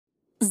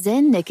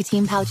Zyn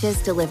nicotine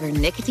pouches deliver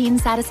nicotine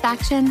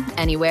satisfaction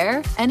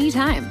anywhere,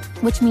 anytime,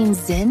 which means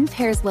Zyn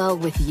pairs well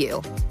with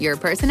you, your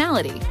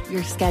personality,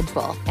 your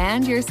schedule,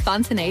 and your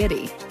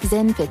spontaneity.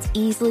 Zyn fits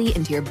easily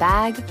into your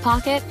bag,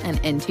 pocket, and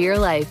into your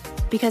life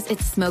because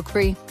it's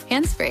smoke-free,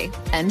 hands-free,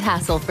 and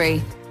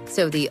hassle-free.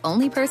 So the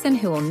only person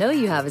who will know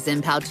you have a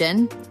Zyn pouch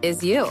in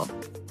is you.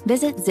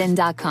 Visit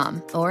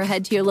Zyn.com or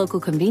head to your local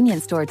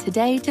convenience store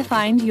today to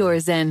find your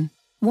Zyn.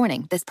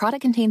 Warning, this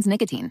product contains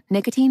nicotine.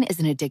 Nicotine is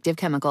an addictive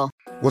chemical.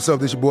 What's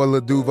up, this your boy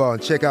Lil Duval,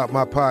 and check out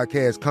my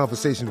podcast,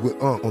 Conversations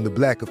with Unc, on the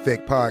Black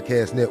Effect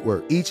Podcast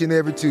Network. Each and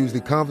every Tuesday,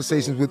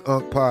 Conversations with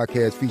Unc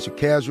podcast feature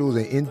casuals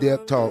and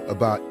in-depth talk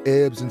about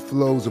ebbs and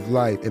flows of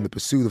life and the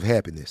pursuit of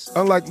happiness.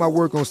 Unlike my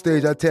work on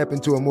stage, I tap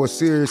into a more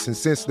serious and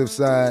sensitive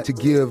side to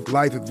give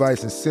life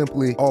advice and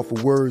simply offer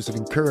words of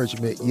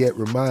encouragement, yet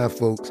remind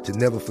folks to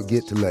never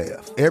forget to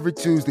laugh. Every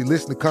Tuesday,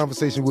 listen to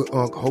Conversation with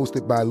Unc,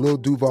 hosted by Lil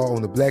Duval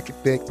on the Black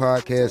Effect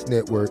Podcast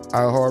Network,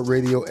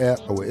 iHeartRadio app,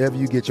 or wherever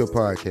you get your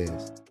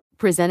podcasts.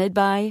 Presented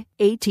by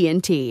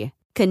AT&T.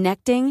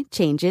 Connecting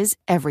changes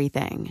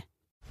everything.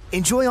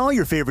 Enjoy all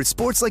your favorite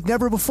sports like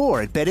never before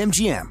at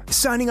BetMGM.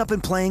 Signing up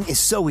and playing is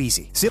so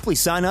easy. Simply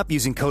sign up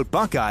using code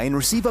Buckeye and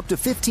receive up to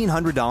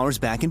 $1,500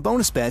 back in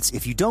bonus bets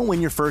if you don't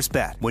win your first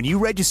bet. When you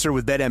register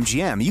with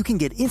BetMGM, you can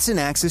get instant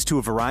access to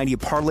a variety of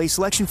parlay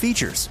selection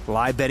features,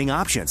 live betting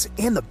options,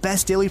 and the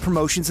best daily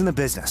promotions in the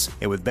business.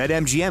 And with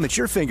BetMGM at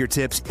your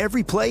fingertips,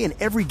 every play and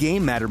every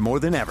game matter more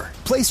than ever.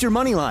 Place your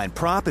moneyline,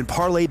 prop, and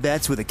parlay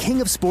bets with the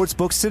king of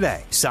sportsbooks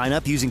today. Sign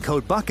up using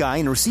code Buckeye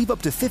and receive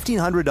up to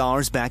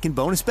 $1,500 back in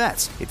bonus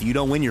bets if you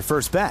don't win your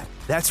first bet.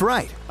 That's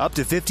right, up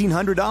to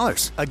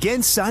 $1,500.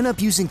 Again, sign up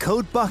using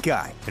code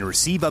Buckeye and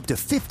receive up to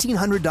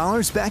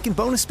 $1,500 back in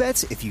bonus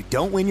bets if you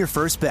don't win your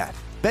first bet.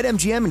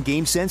 BetMGM and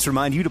GameSense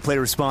remind you to play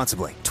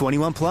responsibly.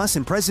 21 plus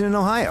and present in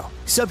Ohio.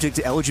 Subject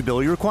to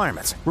eligibility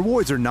requirements.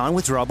 Rewards are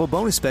non-withdrawable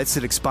bonus bets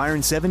that expire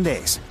in 7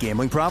 days.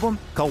 Gambling problem?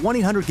 Call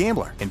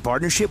 1-800-GAMBLER in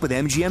partnership with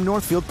MGM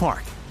Northfield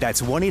Park.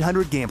 That's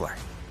 1-800-GAMBLER.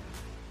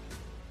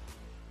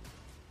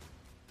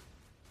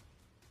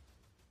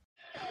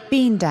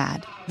 Bean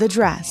Dad, The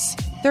Dress,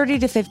 30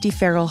 to 50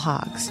 Feral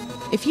Hogs.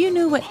 If you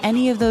knew what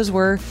any of those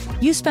were,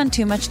 you spend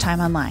too much time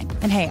online.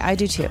 And hey, I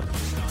do too.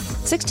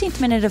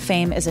 16th Minute of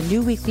Fame is a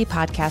new weekly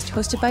podcast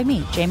hosted by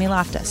me, Jamie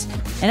Loftus.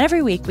 And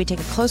every week we take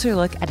a closer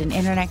look at an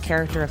internet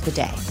character of the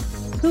day.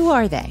 Who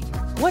are they?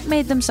 What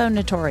made them so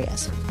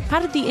notorious?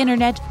 How did the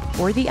internet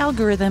or the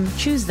algorithm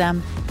choose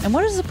them? And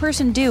what does a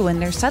person do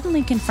when they're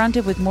suddenly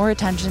confronted with more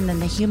attention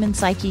than the human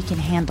psyche can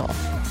handle?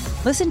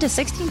 Listen to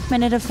 16th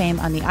Minute of Fame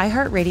on the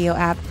iHeartRadio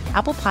app,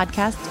 Apple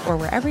Podcasts, or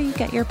wherever you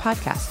get your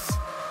podcasts.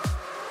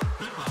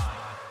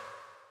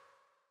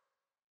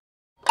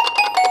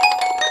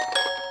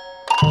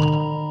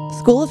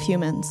 School of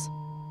Humans.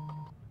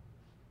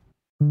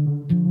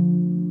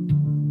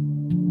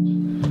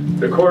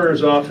 The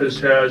coroner's office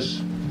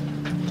has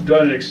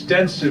done an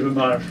extensive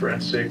amount of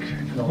forensic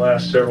in the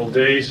last several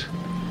days,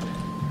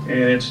 and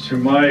it's to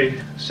my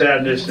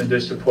sadness and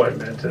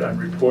disappointment that I'm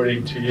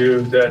reporting to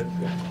you that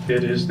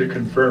it is the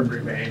confirmed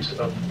remains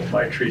of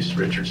Mitrice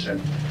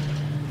Richardson.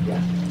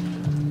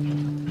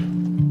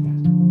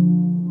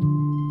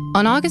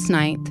 On August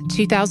 9th,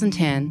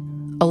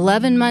 2010,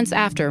 11 months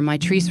after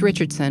Mitrice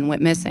Richardson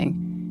went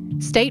missing,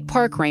 state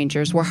park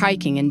rangers were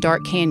hiking in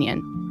Dark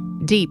Canyon,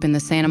 deep in the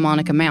Santa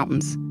Monica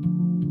Mountains.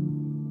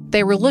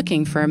 They were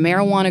looking for a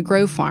marijuana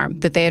grow farm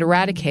that they had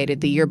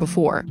eradicated the year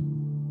before.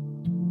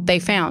 They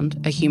found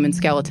a human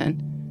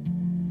skeleton.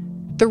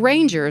 The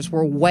rangers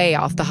were way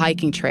off the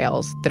hiking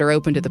trails that are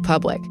open to the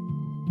public.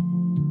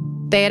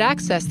 They had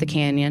accessed the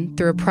canyon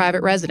through a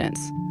private residence,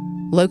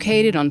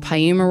 located on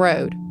Piuma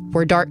Road,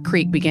 where Dark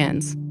Creek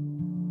begins.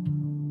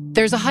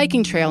 There's a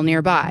hiking trail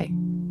nearby,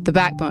 the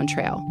Backbone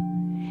Trail,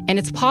 and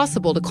it's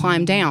possible to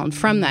climb down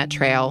from that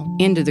trail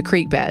into the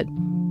creek bed,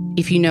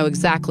 if you know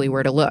exactly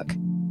where to look.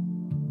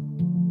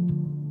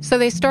 So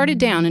they started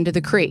down into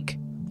the creek,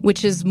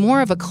 which is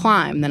more of a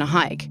climb than a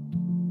hike.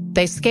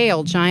 They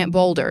scaled giant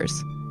boulders,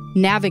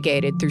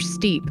 navigated through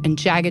steep and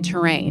jagged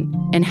terrain,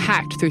 and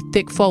hacked through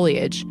thick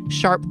foliage,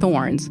 sharp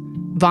thorns,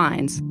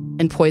 vines,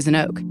 and poison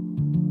oak.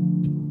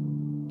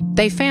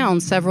 They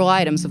found several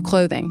items of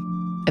clothing: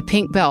 a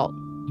pink belt,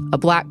 a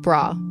black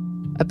bra,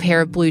 a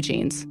pair of blue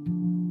jeans.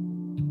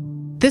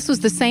 This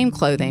was the same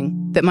clothing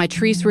that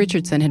Mitrice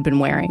Richardson had been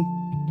wearing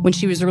when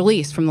she was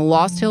released from the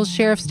Lost Hills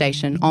Sheriff's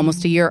Station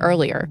almost a year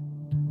earlier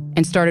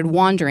and started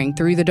wandering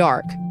through the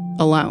dark,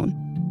 alone.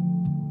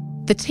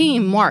 The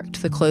team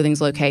marked the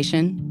clothing's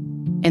location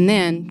and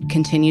then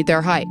continued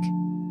their hike.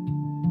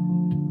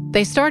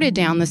 They started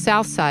down the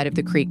south side of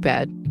the creek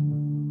bed,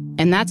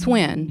 and that's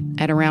when,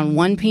 at around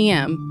 1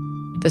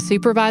 p.m., the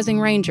supervising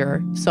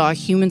ranger saw a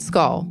human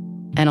skull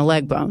and a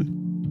leg bone.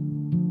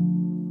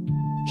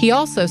 He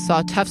also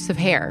saw tufts of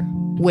hair,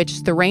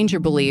 which the ranger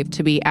believed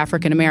to be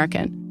African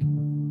American.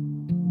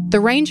 The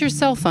ranger's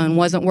cell phone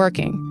wasn't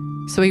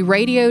working, so he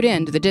radioed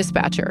in to the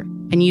dispatcher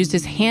and used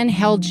his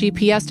handheld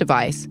GPS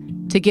device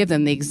to give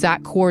them the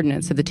exact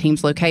coordinates of the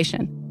team's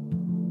location.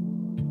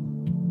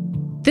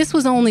 This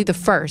was only the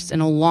first in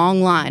a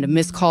long line of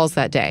missed calls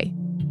that day.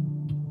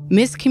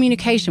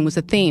 Miscommunication was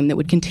a theme that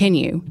would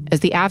continue as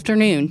the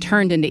afternoon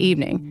turned into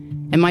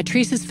evening, and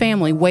Mitrice's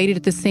family waited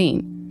at the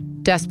scene,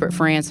 desperate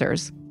for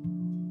answers.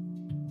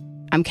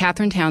 I'm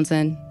Catherine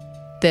Townsend.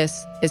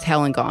 This is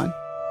Hell and Gone.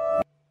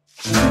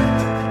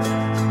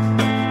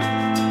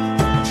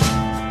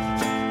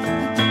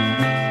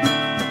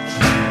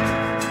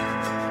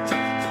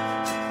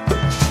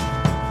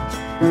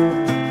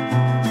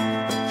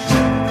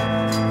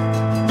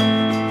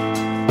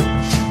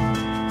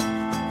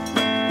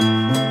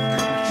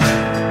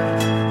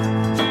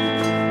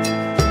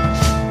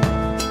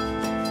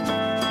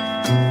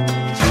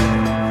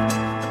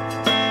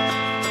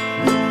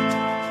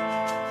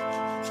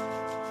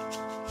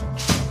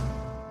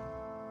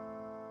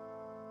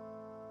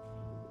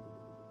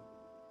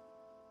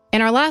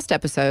 In our last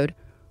episode,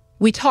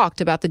 we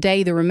talked about the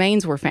day the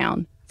remains were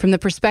found from the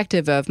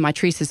perspective of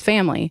Mitrice's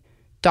family,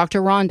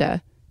 Dr.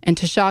 Rhonda, and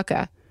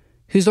Tashaka,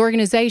 whose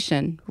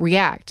organization,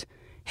 REACT,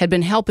 had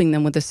been helping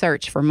them with the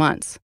search for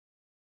months.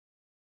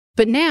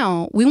 But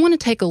now, we want to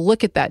take a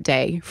look at that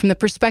day from the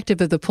perspective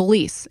of the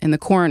police and the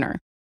coroner.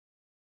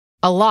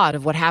 A lot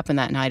of what happened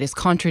that night is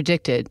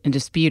contradicted and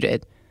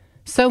disputed,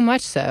 so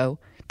much so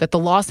that the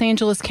Los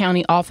Angeles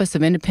County Office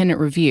of Independent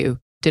Review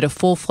did a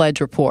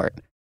full-fledged report.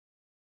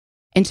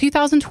 In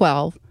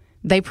 2012,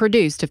 they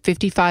produced a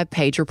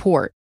 55-page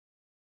report.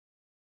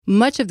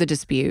 Much of the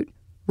dispute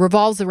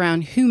revolves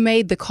around who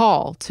made the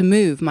call to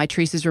move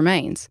Mitrice's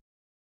remains,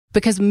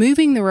 because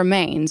moving the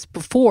remains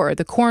before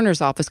the coroner's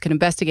office could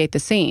investigate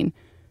the scene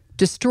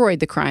destroyed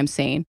the crime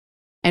scene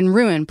and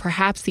ruined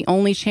perhaps the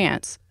only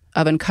chance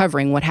of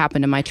uncovering what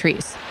happened to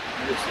Mitrice.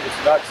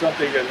 It's not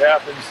something that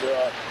happens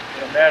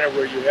in a manner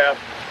where you have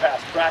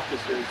past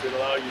practices that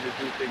allow you to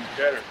do things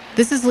better.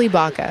 This is Lee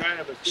Baca,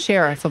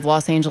 sheriff of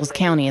Los Angeles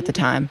County at the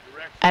time,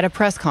 at a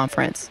press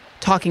conference,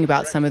 talking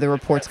about some of the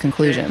report's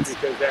conclusions.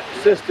 Because that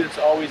persistence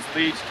always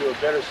leads to a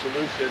better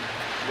solution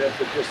than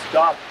to just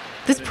stop.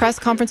 This press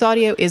conference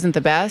audio isn't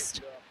the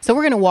best, so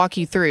we're going to walk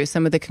you through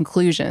some of the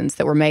conclusions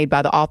that were made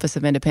by the Office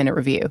of Independent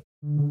Review.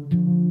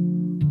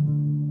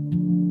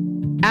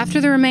 After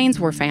the remains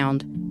were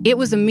found, it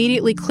was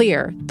immediately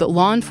clear that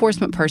law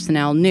enforcement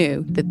personnel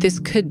knew that this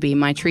could be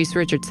Mitrice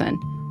Richardson.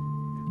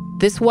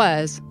 This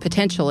was,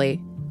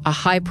 potentially, a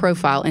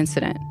high-profile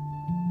incident.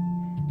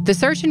 The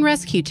search and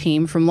rescue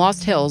team from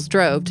Lost Hills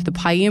drove to the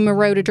Piuma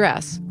Road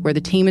address where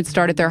the team had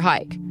started their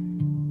hike.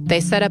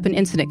 They set up an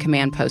incident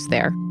command post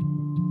there.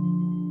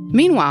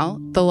 Meanwhile,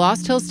 the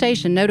Lost Hills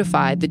station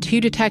notified the two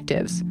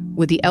detectives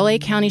with the LA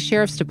County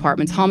Sheriff's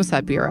Department's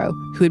Homicide Bureau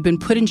who had been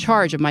put in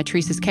charge of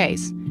Mitrice's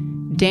case,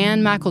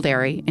 Dan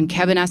McElderry and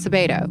Kevin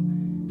Acevedo,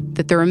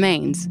 that the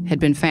remains had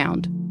been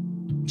found.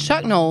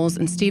 Chuck Knowles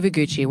and Steve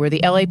Iguchi were the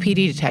LAPD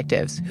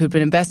detectives who had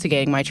been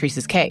investigating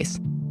Mitrice's case.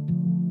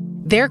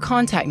 Their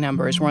contact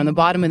numbers were on the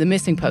bottom of the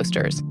missing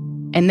posters,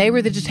 and they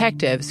were the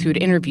detectives who had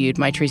interviewed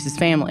Mitrice's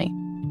family.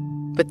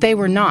 But they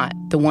were not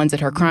the ones at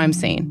her crime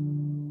scene.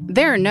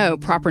 There are no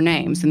proper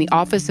names in the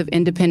Office of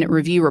Independent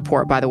Review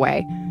report, by the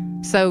way,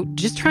 so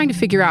just trying to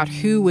figure out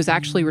who was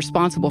actually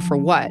responsible for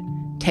what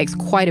takes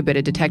quite a bit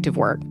of detective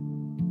work.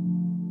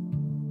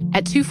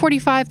 At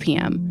 2:45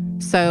 p.m.,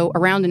 so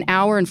around an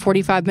hour and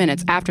 45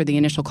 minutes after the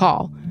initial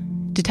call,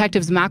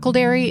 Detectives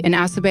McElderry and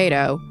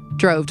Acevedo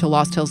drove to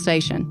Lost Hills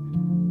Station.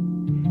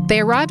 They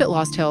arrived at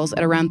Lost Hills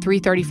at around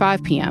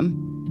 3:35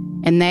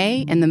 p.m., and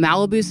they and the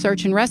Malibu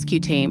Search and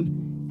Rescue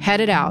team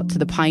headed out to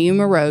the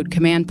Piuma Road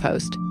command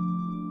post.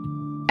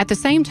 At the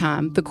same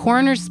time, the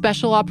coroner's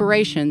Special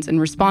Operations and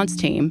Response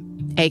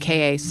Team,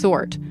 aka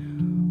SORT,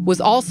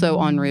 was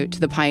also en route to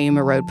the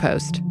Piuma Road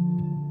post.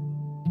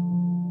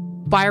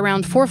 By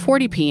around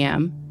 4:40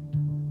 p.m.,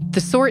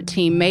 the SORT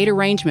team made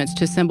arrangements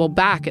to assemble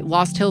back at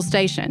Lost Hills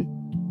Station.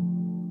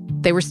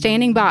 They were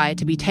standing by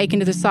to be taken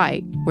to the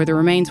site where the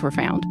remains were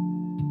found.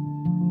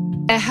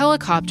 A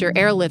helicopter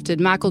airlifted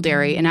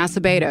McElderry and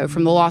Acevedo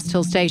from the Lost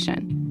Hills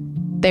Station.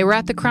 They were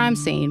at the crime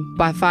scene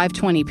by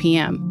 5:20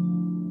 p.m.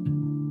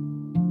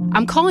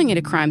 I'm calling it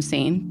a crime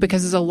scene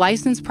because as a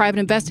licensed private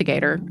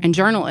investigator and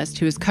journalist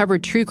who has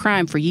covered true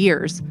crime for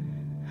years,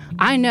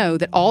 I know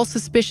that all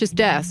suspicious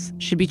deaths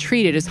should be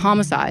treated as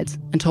homicides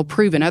until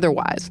proven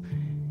otherwise.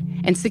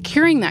 And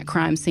securing that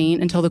crime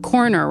scene until the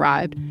coroner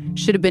arrived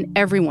should have been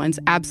everyone's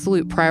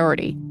absolute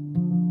priority.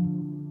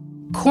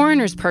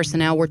 Coroner's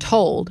personnel were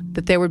told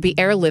that they would be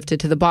airlifted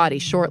to the body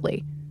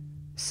shortly,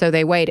 so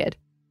they waited.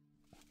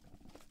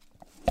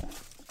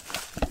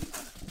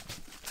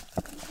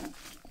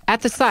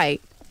 At the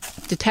site,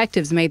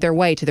 detectives made their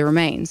way to the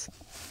remains.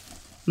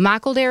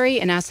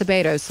 McElderry and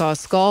Acevedo saw a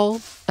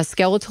skull, a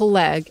skeletal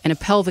leg, and a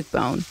pelvic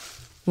bone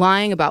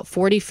lying about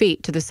 40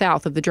 feet to the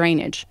south of the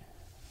drainage,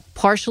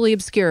 partially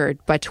obscured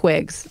by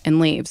twigs and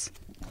leaves.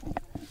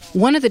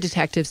 One of the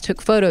detectives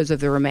took photos of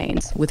the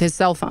remains with his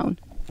cell phone.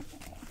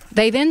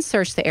 They then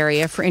searched the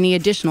area for any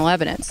additional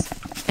evidence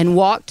and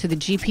walked to the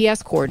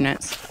GPS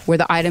coordinates where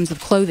the items of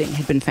clothing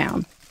had been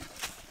found.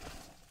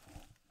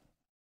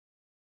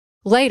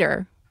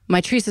 Later,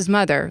 Mitrice's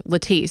mother,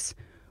 Letice,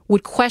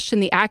 would question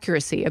the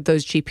accuracy of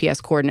those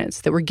GPS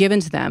coordinates that were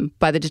given to them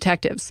by the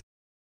detectives.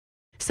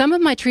 Some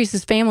of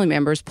Mitrice's family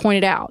members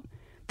pointed out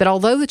that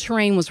although the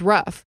terrain was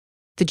rough,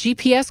 the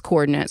GPS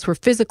coordinates were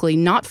physically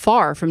not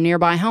far from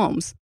nearby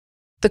homes.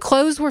 The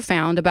clothes were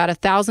found about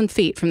 1,000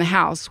 feet from the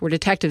house where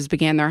detectives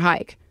began their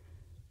hike.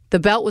 The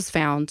belt was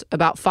found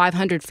about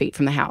 500 feet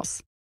from the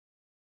house.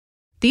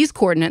 These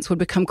coordinates would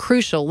become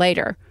crucial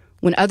later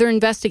when other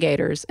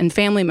investigators and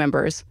family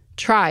members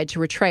tried to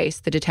retrace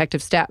the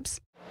detective's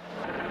steps.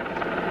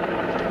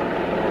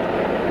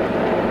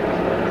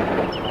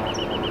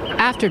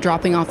 After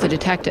dropping off the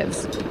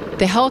detectives,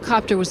 the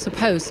helicopter was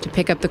supposed to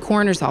pick up the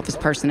coroner's office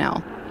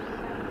personnel.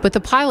 But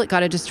the pilot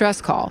got a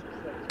distress call.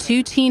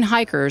 2 teen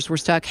hikers were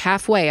stuck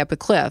halfway up a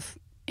cliff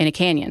in a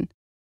canyon.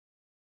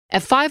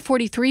 At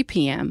 5:43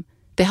 p.m.,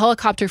 the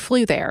helicopter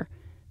flew there,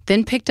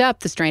 then picked up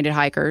the stranded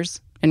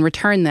hikers and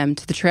returned them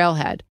to the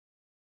trailhead.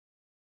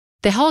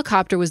 The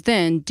helicopter was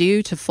then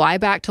due to fly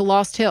back to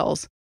Lost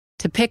Hills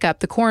to pick up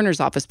the coroner's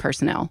office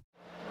personnel.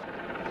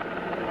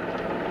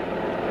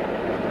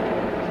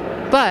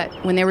 But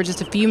when they were just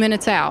a few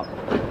minutes out,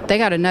 they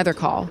got another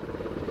call.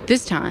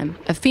 This time,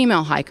 a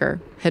female hiker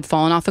had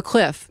fallen off a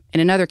cliff in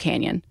another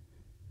canyon.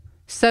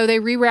 So they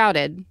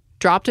rerouted,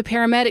 dropped a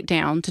paramedic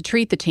down to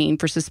treat the teen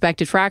for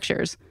suspected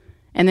fractures,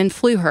 and then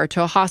flew her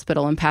to a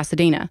hospital in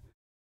Pasadena.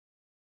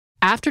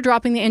 After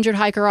dropping the injured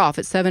hiker off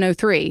at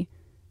 7:03,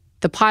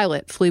 the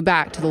pilot flew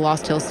back to the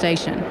Lost Hills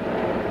station.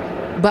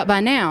 But by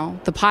now,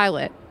 the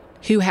pilot,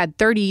 who had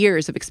 30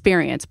 years of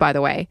experience, by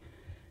the way,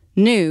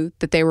 knew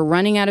that they were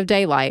running out of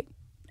daylight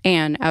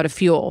and out of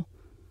fuel.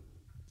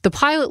 The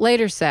pilot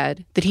later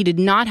said that he did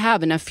not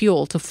have enough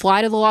fuel to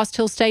fly to the Lost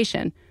Hills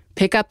station,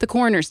 pick up the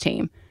coroner's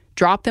team,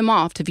 drop them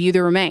off to view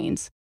the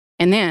remains,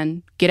 and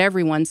then get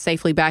everyone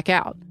safely back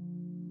out.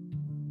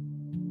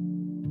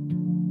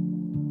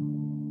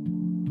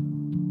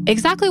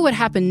 Exactly what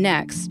happened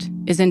next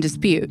is in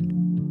dispute,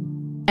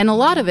 and a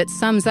lot of it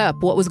sums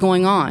up what was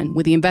going on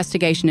with the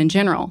investigation in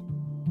general.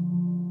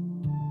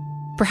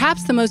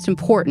 Perhaps the most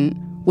important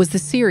was the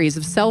series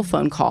of cell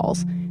phone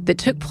calls that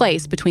took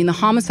place between the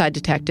homicide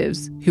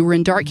detectives who were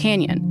in Dark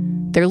Canyon,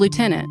 their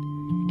lieutenant,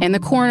 and the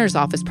coroner's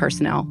office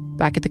personnel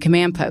back at the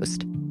command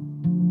post.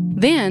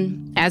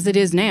 Then, as it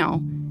is now,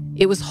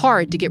 it was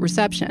hard to get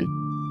reception,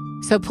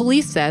 so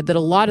police said that a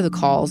lot of the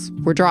calls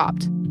were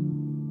dropped.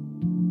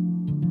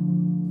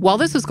 While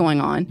this was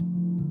going on,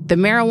 the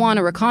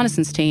marijuana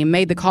reconnaissance team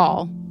made the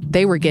call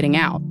they were getting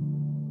out.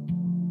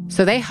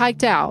 So they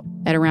hiked out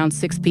at around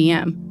 6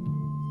 p.m.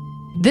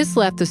 This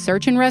left the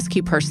search and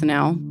rescue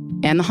personnel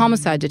and the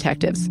homicide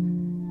detectives.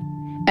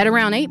 At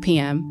around 8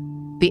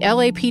 p.m., the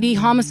LAPD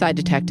homicide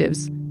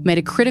detectives made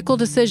a critical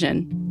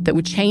decision that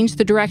would change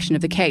the direction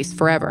of the case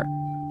forever.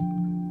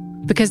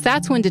 Because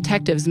that's when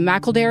detectives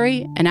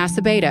McElderry and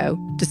Acevedo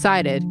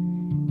decided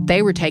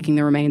they were taking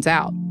the remains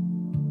out.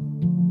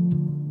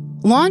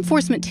 Law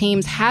enforcement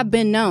teams have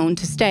been known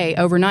to stay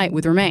overnight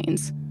with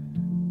remains.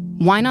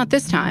 Why not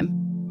this time?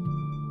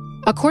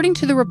 According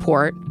to the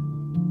report,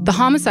 the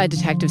homicide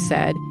detective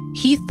said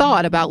he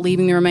thought about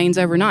leaving the remains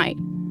overnight,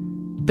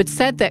 but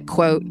said that,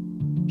 quote,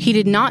 he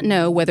did not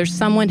know whether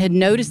someone had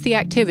noticed the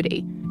activity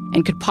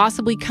and could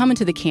possibly come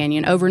into the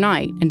canyon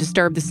overnight and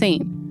disturb the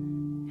scene.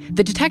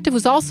 The detective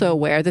was also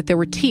aware that there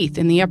were teeth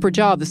in the upper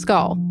jaw of the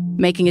skull,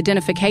 making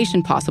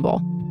identification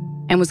possible,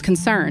 and was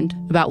concerned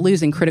about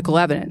losing critical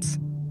evidence,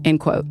 end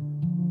quote.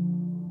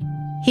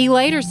 He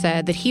later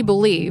said that he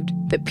believed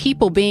that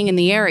people being in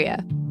the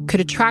area could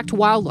attract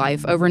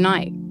wildlife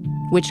overnight,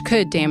 which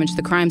could damage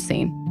the crime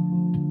scene.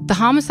 The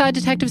homicide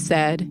detective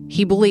said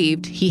he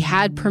believed he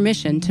had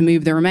permission to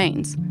move the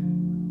remains,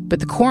 but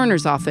the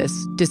coroner's office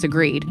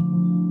disagreed.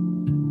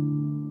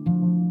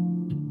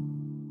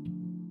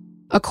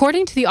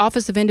 According to the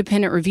Office of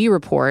Independent Review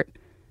report,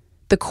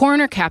 the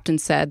coroner captain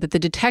said that the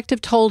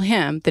detective told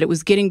him that it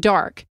was getting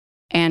dark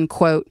and,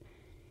 quote,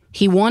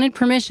 he wanted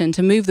permission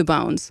to move the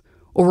bones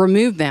or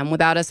remove them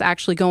without us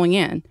actually going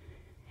in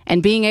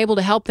and being able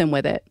to help them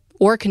with it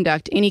or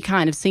conduct any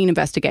kind of scene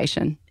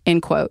investigation,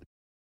 end quote.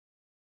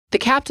 The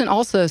captain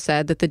also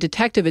said that the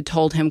detective had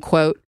told him,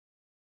 quote,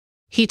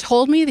 he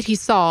told me that he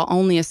saw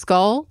only a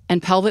skull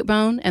and pelvic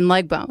bone and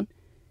leg bone.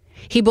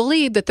 He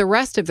believed that the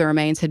rest of the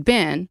remains had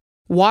been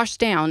washed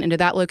down into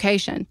that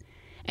location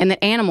and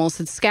that animals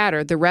had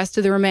scattered the rest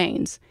of the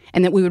remains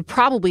and that we would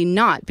probably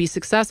not be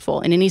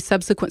successful in any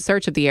subsequent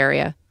search of the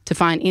area to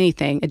find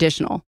anything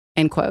additional,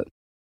 end quote.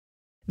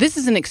 This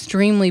is an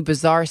extremely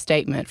bizarre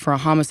statement for a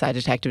homicide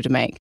detective to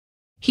make.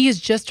 He has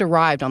just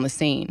arrived on the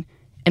scene,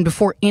 and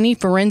before any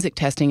forensic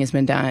testing has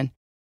been done,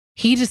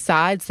 he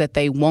decides that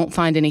they won't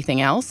find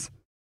anything else.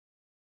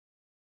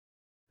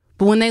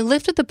 But when they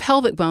lifted the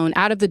pelvic bone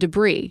out of the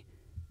debris,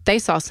 they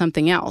saw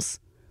something else.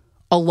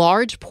 A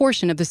large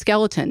portion of the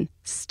skeleton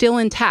still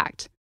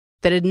intact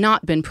that had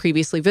not been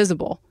previously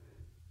visible.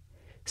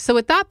 So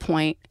at that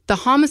point, the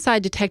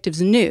homicide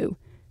detectives knew,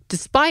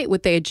 despite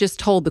what they had just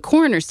told the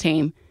coroner's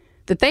team,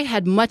 that they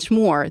had much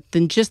more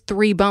than just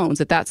 3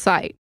 bones at that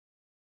site.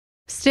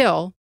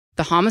 Still,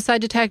 the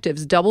homicide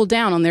detectives doubled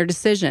down on their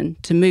decision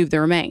to move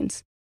the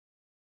remains.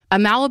 A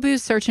Malibu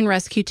search and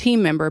rescue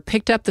team member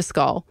picked up the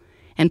skull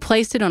and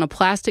placed it on a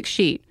plastic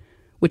sheet,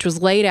 which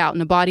was laid out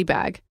in a body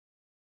bag.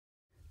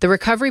 The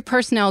recovery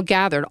personnel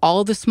gathered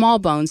all of the small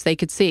bones they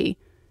could see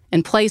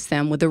and placed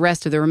them with the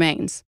rest of the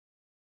remains.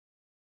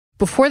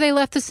 Before they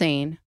left the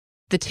scene,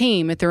 the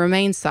team at the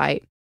remains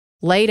site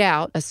laid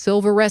out a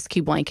silver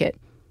rescue blanket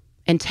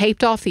and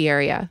taped off the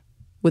area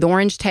with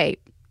orange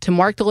tape to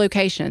mark the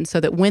location so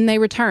that when they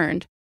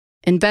returned,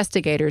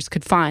 investigators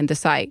could find the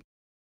site.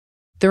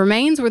 The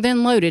remains were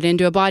then loaded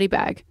into a body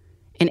bag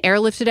and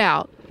airlifted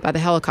out by the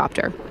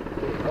helicopter.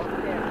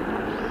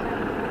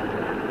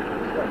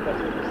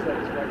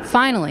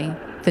 Finally,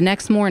 the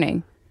next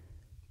morning,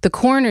 the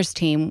coroner's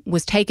team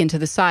was taken to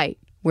the site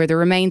where the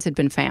remains had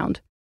been found.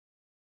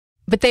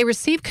 But they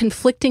received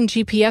conflicting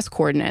GPS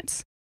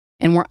coordinates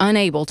and were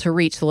unable to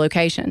reach the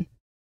location.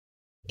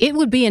 It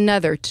would be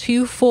another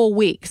 2 full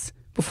weeks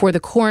before the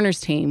coroner's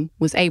team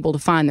was able to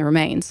find the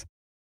remains.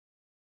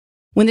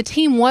 When the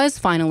team was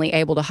finally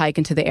able to hike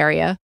into the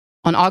area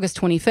on August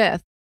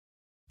 25th,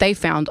 they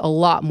found a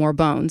lot more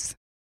bones.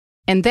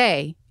 And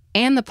they,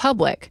 and the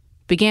public,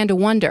 began to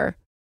wonder,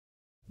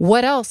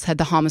 what else had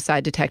the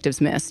homicide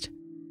detectives missed?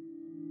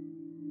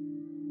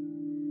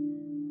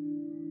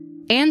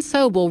 Ann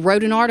Sobel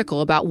wrote an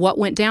article about what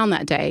went down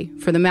that day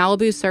for the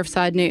Malibu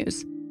Surfside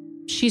News.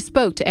 She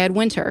spoke to Ed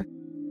Winter.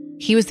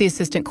 He was the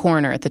assistant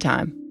coroner at the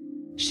time.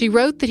 She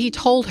wrote that he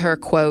told her,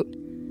 quote,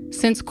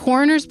 "Since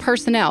coroner's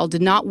personnel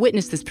did not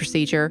witness this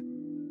procedure,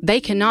 they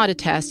cannot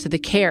attest to the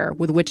care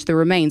with which the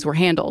remains were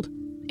handled,"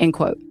 end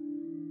quote.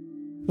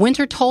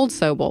 Winter told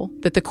Sobel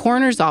that the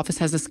coroner's office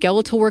has a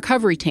skeletal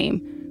recovery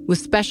team with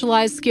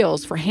specialized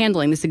skills for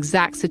handling this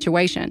exact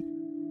situation.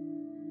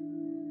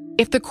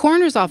 If the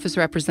coroner's office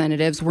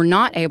representatives were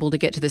not able to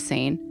get to the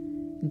scene,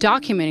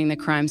 documenting the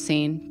crime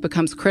scene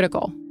becomes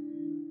critical.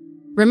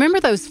 Remember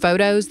those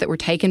photos that were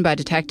taken by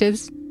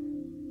detectives?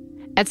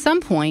 At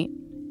some point,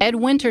 Ed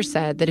Winter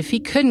said that if he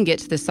couldn't get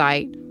to the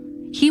site,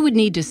 he would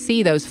need to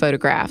see those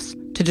photographs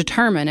to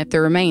determine if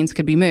the remains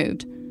could be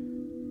moved.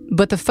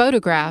 But the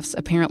photographs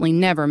apparently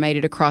never made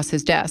it across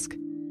his desk.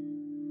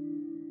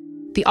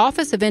 The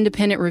Office of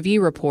Independent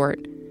Review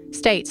report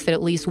states that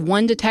at least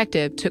one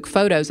detective took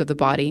photos of the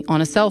body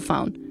on a cell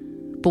phone,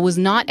 but was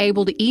not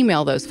able to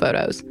email those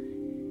photos,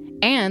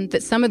 and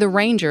that some of the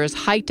rangers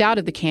hiked out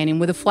of the canyon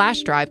with a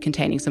flash drive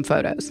containing some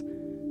photos.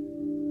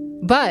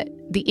 But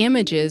the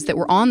images that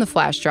were on the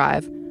flash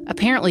drive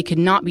apparently could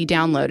not be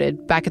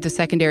downloaded back at the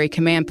secondary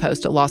command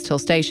post at Lost Hill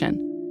Station.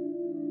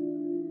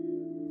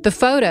 The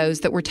photos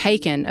that were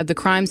taken of the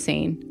crime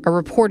scene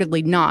are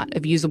reportedly not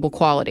of usable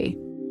quality.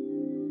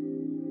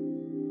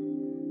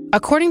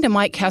 According to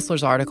Mike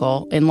Kessler's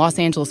article in Los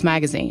Angeles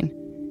Magazine,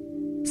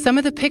 some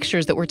of the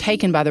pictures that were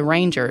taken by the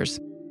rangers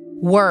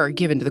were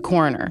given to the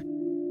coroner.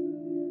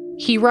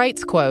 He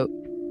writes, quote,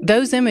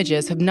 "Those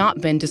images have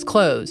not been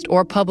disclosed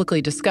or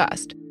publicly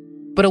discussed,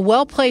 but a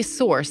well-placed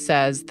source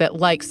says that,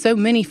 like so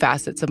many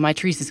facets of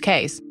Mitrice's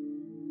case,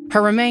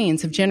 her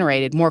remains have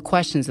generated more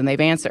questions than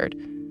they've answered.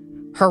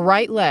 Her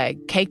right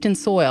leg, caked in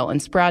soil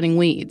and sprouting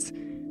weeds,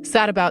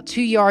 sat about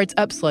 2 yards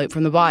upslope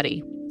from the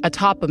body,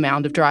 atop a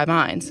mound of dry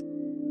vines.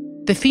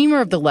 The femur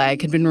of the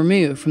leg had been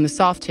removed from the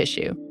soft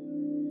tissue,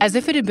 as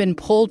if it had been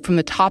pulled from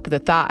the top of the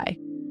thigh.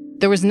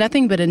 There was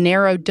nothing but a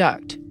narrow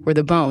duct where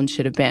the bone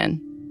should have been,"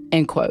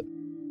 end quote.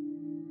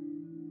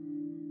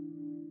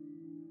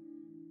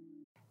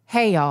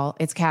 Hey y'all,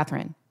 it's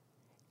Catherine.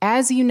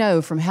 As you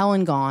know from Hell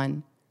and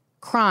Gone,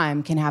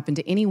 crime can happen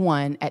to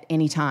anyone at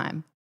any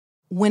time.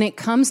 When it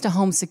comes to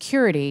home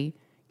security,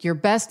 your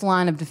best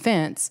line of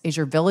defense is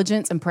your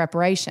vigilance and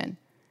preparation.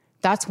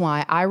 That's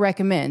why I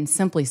recommend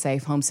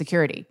SimpliSafe Home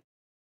Security.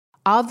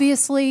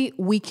 Obviously,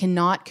 we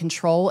cannot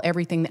control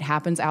everything that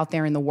happens out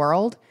there in the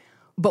world,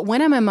 but when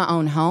I'm in my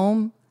own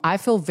home, I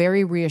feel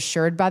very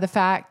reassured by the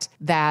fact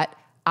that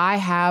I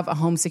have a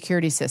home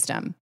security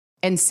system.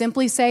 And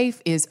SimpliSafe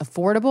is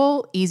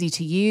affordable, easy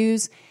to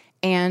use,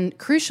 and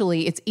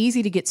crucially, it's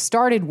easy to get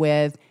started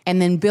with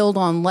and then build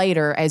on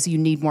later as you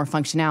need more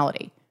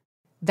functionality.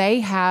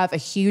 They have a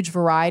huge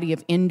variety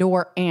of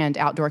indoor and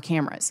outdoor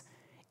cameras.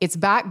 It's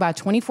backed by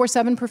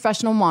 24/7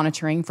 professional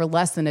monitoring for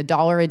less than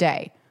 $1 a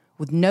day,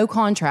 with no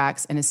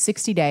contracts and a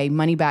 60-day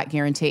money-back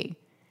guarantee.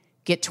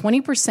 Get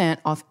 20%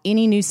 off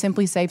any new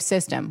SimpliSafe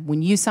system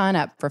when you sign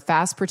up for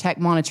Fast Protect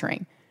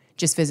monitoring.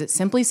 Just visit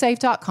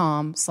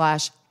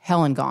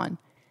simplisafe.com/hellandgone.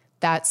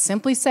 That's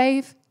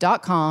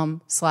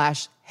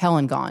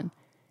simplisafe.com/hellandgone.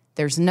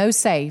 There's no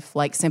safe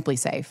like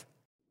SimpliSafe.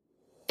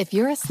 If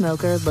you're a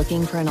smoker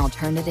looking for an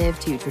alternative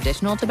to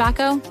traditional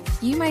tobacco,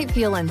 you might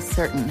feel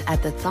uncertain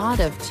at the thought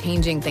of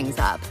changing things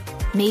up.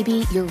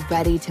 Maybe you're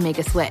ready to make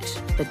a switch,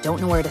 but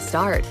don't know where to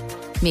start.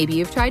 Maybe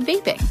you've tried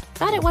vaping,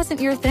 thought it wasn't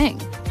your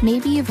thing.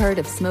 Maybe you've heard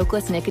of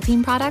smokeless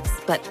nicotine products,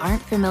 but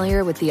aren't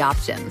familiar with the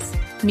options.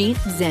 Meet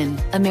Zyn,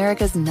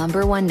 America's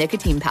 #1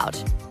 nicotine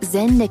pouch.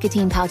 Zyn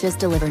nicotine pouches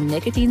deliver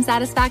nicotine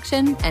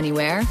satisfaction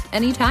anywhere,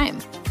 anytime.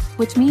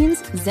 Which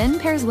means Zyn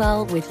pairs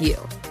well with you.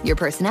 your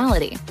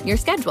personality, your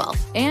schedule,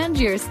 and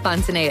your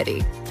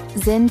spontaneity.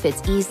 Zyn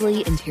fits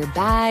easily into your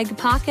bag,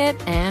 pocket,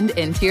 and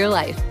into your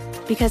life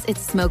because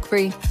it's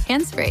smoke-free,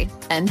 hands-free,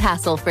 and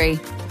hassle-free.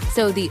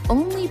 So the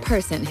only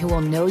person who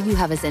will know you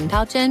have a Zyn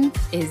pouch in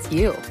is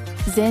you.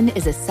 Zyn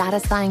is a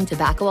satisfying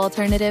tobacco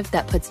alternative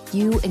that puts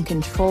you in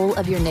control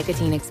of your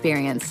nicotine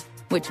experience,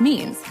 which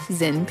means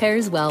Zyn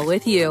pairs well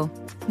with you.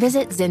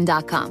 Visit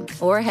Zyn.com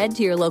or head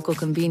to your local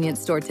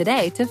convenience store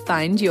today to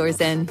find your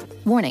Zyn.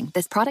 Warning,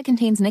 this product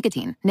contains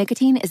nicotine.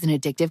 Nicotine is an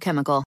addictive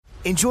chemical.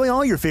 Enjoy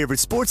all your favorite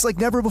sports like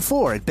never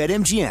before at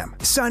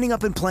BetMGM. Signing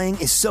up and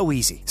playing is so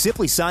easy.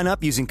 Simply sign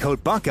up using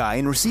code Buckeye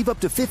and receive up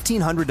to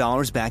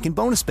 $1,500 back in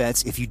bonus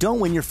bets if you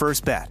don't win your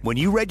first bet. When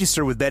you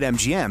register with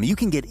BetMGM, you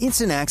can get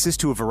instant access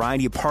to a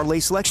variety of parlay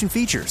selection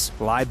features,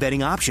 live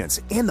betting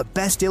options, and the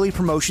best daily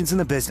promotions in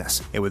the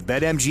business. And with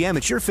BetMGM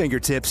at your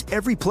fingertips,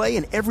 every play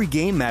and every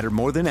game matter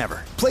more than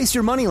ever. Place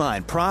your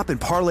moneyline, prop,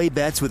 and parlay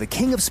bets with the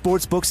king of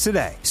sportsbooks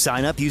today.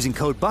 Sign up using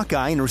code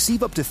Buckeye and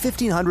receive up to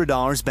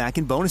 $1,500 back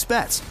in bonus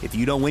bets if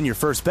you don't win your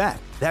first bet.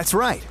 That's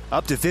right,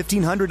 up to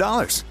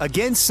 $1,500.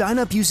 Again, sign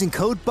up using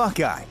code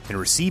Buckeye and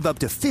receive up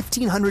to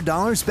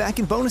 $1,500 back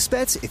in bonus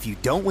bets if you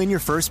don't win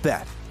your first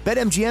bet.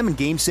 BetMGM and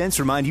GameSense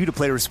remind you to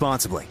play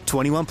responsibly.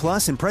 21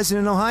 plus and present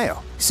in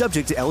Ohio.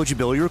 Subject to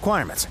eligibility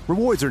requirements.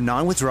 Rewards are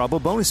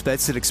non-withdrawable bonus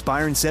bets that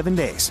expire in 7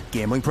 days.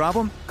 Gambling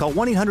problem? Call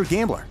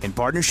 1-800-GAMBLER in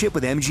partnership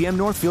with MGM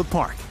Northfield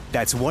Park.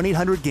 That's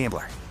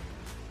 1-800-GAMBLER.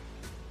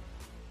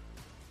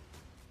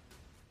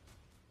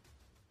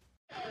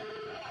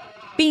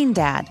 Bean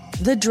Dad,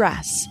 The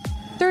Dress,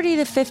 30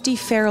 to 50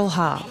 Feral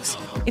Hogs.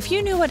 If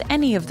you knew what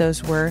any of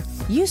those were,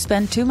 you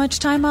spend too much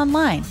time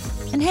online.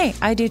 And hey,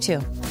 I do too.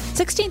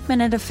 16th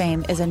Minute of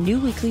Fame is a new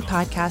weekly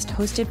podcast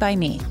hosted by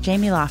me,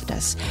 Jamie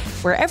Loftus,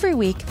 where every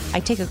week I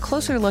take a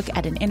closer look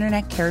at an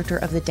internet character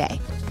of the day.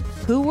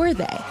 Who were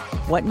they?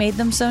 What made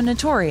them so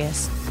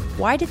notorious?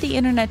 Why did the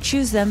internet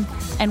choose them?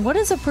 And what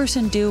does a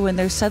person do when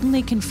they're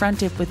suddenly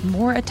confronted with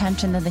more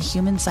attention than the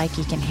human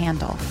psyche can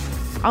handle?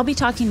 I'll be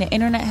talking to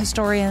internet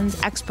historians,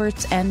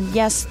 experts, and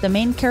yes, the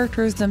main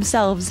characters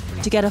themselves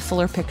to get a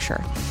fuller picture.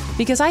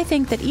 Because I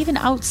think that even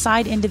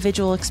outside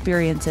individual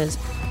experiences,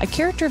 a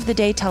character of the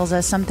day tells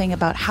us something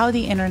about how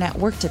the internet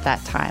worked at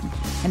that time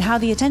and how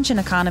the attention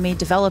economy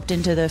developed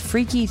into the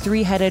freaky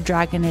three-headed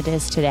dragon it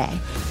is today.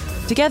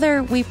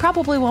 Together, we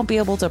probably won't be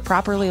able to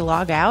properly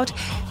log out,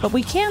 but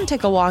we can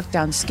take a walk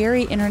down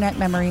scary internet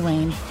memory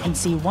lane and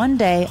see one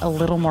day a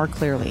little more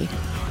clearly.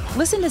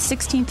 Listen to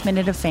 16th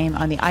Minute of Fame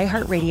on the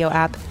iHeartRadio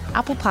app,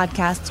 Apple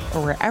Podcasts,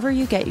 or wherever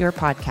you get your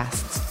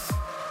podcasts.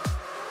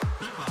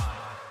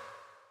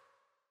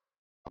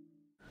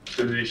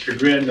 To the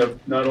chagrin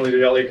of not only the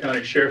LA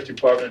County Sheriff's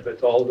Department, but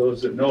to all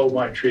those that know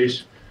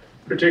Mitrice,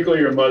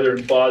 particularly your mother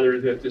and father,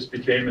 that this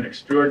became an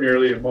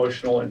extraordinarily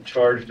emotional and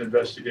charged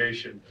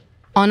investigation.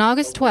 On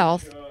August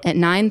 12th at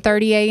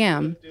 9:30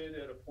 a.m.,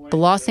 the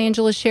Los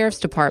Angeles Sheriff's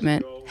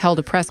Department held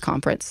a press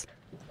conference.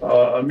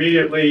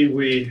 Immediately,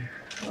 we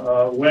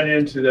went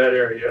into that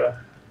area,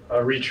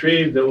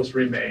 retrieved those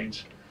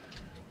remains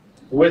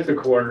with the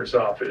coroner's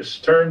office,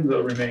 turned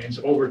the remains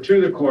over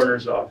to the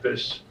coroner's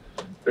office.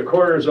 The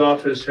coroner's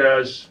office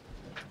has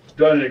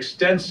done an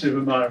extensive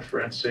amount of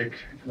forensic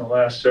in the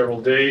last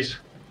several days,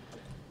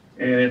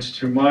 and it's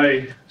to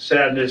my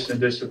sadness and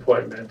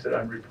disappointment that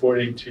I'm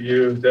reporting to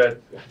you that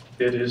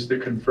it is the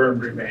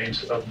confirmed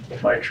remains of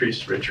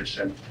Mitrice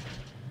Richardson.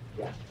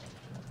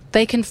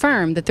 They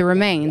confirmed that the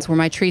remains were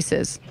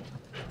Mitrice's.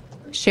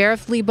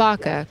 Sheriff Lee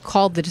Baca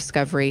called the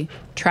discovery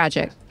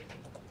tragic.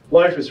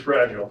 Life is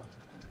fragile.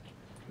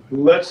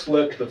 Let's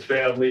let the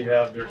family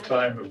have their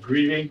time of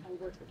grieving.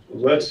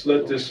 Let's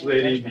let this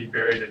lady be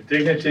buried in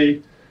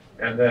dignity,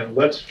 and then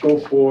let's go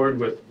forward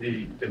with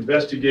the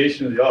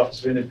investigation of the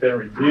Office of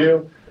Independent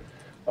Review.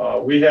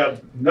 We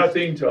have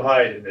nothing to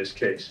hide in this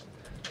case.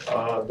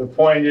 The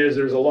point is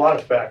there's a lot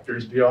of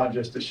factors beyond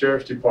just the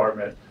Sheriff's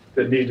Department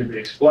that need to be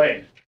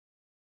explained.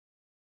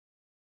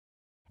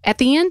 At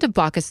the end of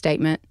Baca's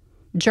statement,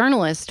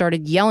 journalists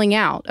started yelling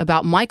out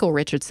about Michael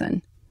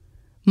Richardson.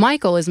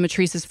 Michael is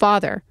Mitrice's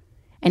father,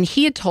 and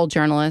he had told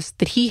journalists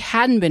that he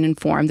hadn't been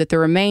informed that the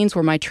remains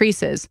were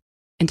Mitrice's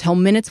until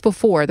minutes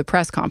before the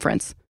press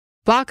conference.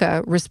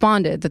 Baca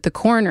responded that the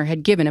coroner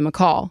had given him a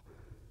call.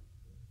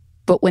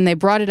 But when they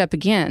brought it up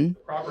again,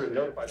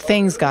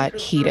 things got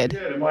heated.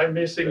 Am I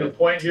missing the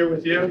point here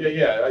with you?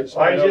 Yeah.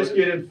 I just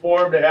get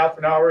informed a half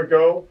an hour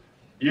ago.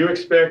 You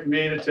expect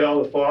me to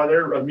tell the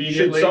father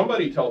immediately? Should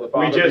somebody tell the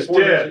father? We just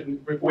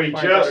did. We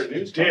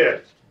just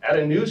did. At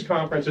a news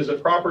conference, is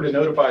it proper to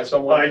notify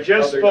someone? I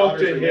just spoke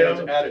to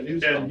him, at a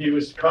news and conference? he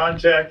was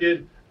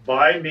contacted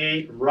by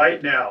me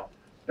right now.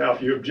 Now,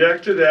 if you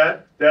object to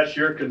that, that's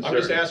your concern. I'm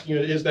just asking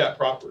you, is that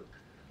proper?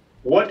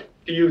 What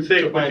do you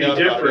think would find be out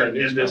about it at a different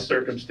news in this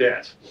conference.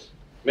 circumstance?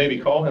 Maybe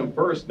call him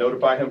first,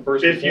 notify him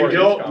first. If you before a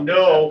news don't conference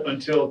know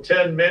happens. until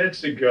 10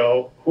 minutes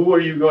ago, who are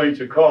you going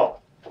to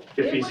call?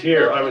 If he's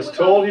here. I was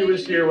told he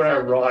was here when I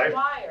arrived.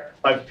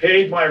 I've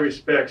paid my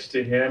respects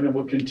to him and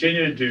will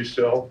continue to do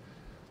so.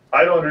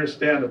 I don't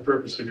understand the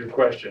purpose of your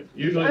question.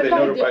 Usually they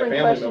notify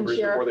family members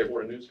before they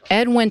board a news conference.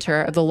 Ed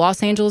Winter of the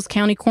Los Angeles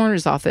County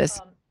Coroner's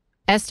Office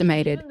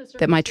estimated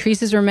that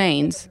Mitrice's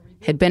remains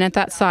had been at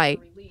that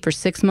site for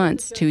 6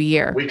 months to a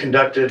year. We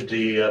conducted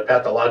the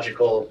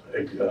pathological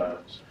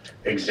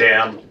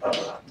exam,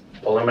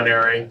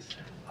 preliminary,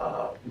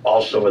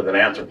 also with an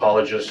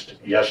anthropologist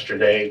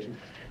yesterday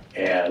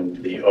and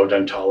the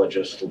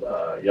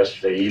odontologist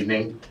yesterday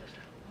evening.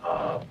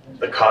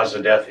 The cause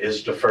of death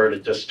is deferred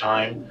at this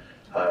time.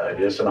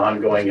 It is an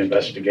ongoing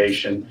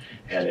investigation,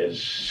 and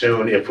as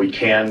soon, if we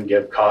can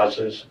give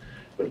causes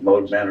with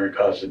mode, manner, and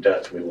cause of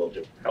death, we will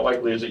do. How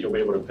likely is it you'll be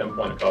able to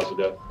pinpoint a cause of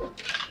death?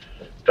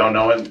 Don't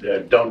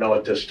know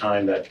at this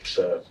time. That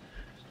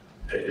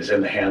is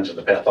in the hands of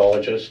the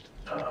pathologist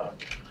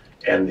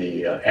and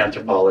the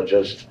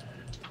anthropologist.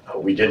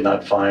 We did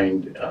not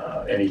find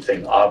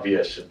anything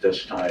obvious at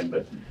this time,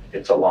 but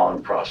it's a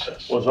long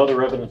process. Was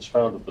other evidence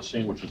found at the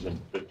scene which is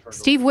in...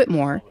 Steve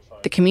Whitmore,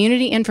 the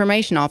Community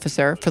Information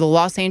Officer for the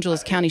Los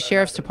Angeles County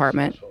Sheriff's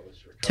Department,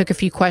 took a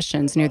few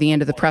questions near the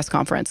end of the press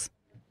conference.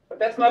 But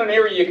that's not an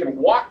area you can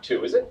walk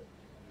to, is it?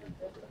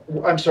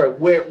 I'm sorry,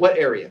 what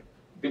area?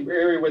 The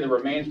area where the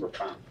remains were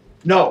found.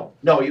 No,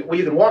 you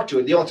can walk to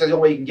it. The only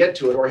way you can get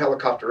to it or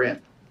helicopter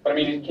in. But I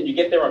mean, can you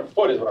get there on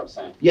foot is what I'm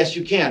saying. Yes,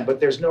 you can,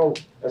 but there's no,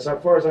 as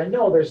far as I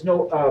know, there's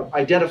no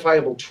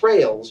identifiable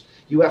trails.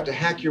 You have to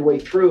hack your way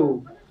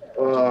through.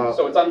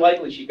 So it's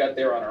unlikely she got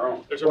there on her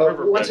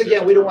own. Once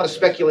again, we don't want to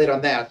speculate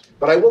on that,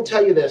 but I will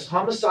tell you this,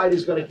 homicide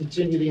is going to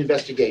continue the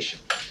investigation.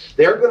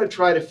 They're going to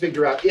try to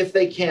figure out if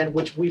they can,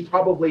 which we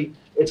probably,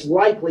 it's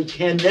likely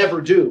can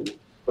never do,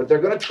 but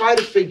they're going to try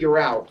to figure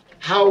out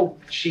how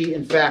she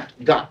in fact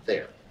got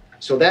there.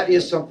 So that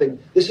is something,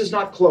 this is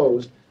not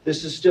closed,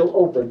 this is still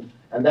open,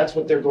 and that's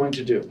what they're going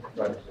to do.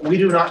 Right. We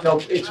do not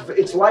know,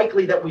 it's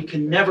likely that we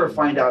can never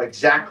find out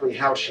exactly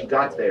how she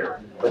got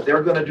there, but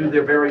they're going to do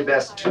their very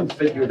best to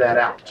figure that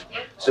out.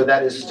 So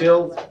that is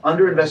still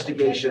under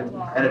investigation,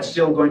 and it's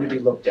still going to be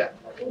looked at.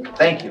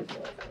 Thank you.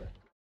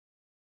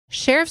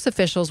 Sheriff's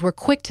officials were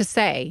quick to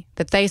say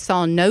that they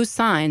saw no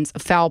signs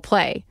of foul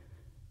play.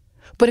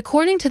 But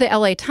according to the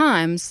LA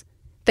Times,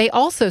 they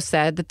also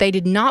said that they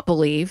did not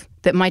believe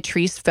that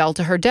Mitrice fell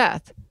to her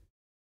death.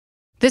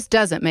 This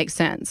doesn't make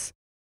sense.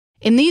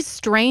 In these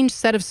strange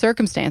set of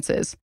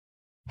circumstances,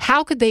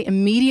 how could they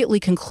immediately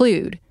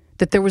conclude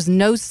that there was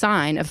no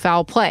sign of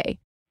foul play?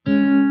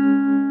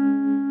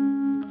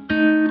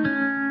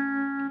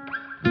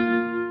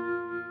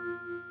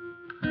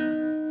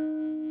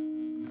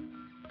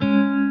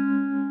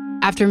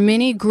 After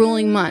many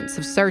grueling months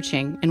of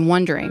searching and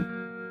wondering,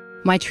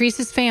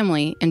 Mitrice's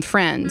family and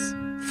friends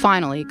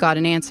finally got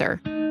an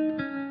answer.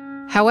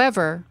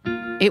 However,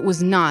 it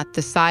was not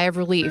the sigh of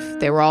relief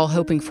they were all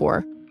hoping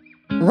for.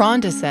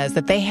 Rhonda says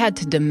that they had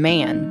to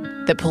demand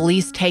that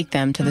police take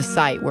them to the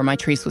site where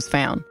Mitrice was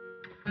found.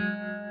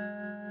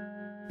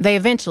 They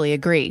eventually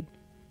agreed,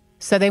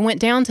 so they went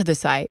down to the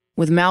site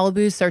with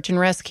Malibu Search and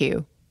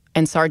Rescue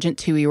and Sergeant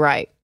Tui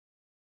Wright.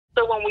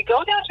 So when we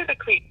go down to the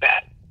creek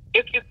bed,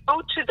 if you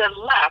go to the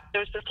left,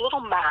 there's this little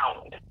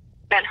mound,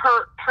 and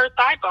her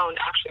thigh bone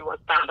actually was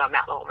found on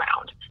that little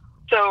mound.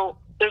 So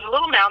there's a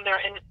little mound there,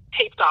 and it's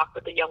taped off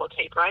with the yellow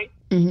tape, right?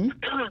 Mm-hmm.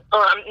 No,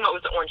 it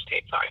was the orange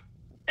tape, sorry.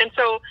 And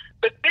so,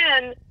 but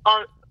then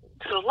on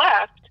to the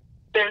left,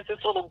 there's this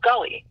little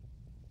gully,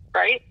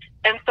 right?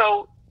 And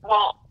so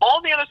while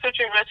all the other search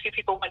and rescue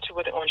people went to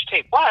where the orange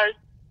tape was,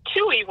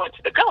 Tui went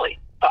to the gully.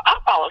 So I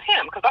followed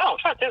him because I don't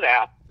trust his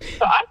ass.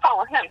 So I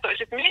followed him. So it's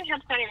just me and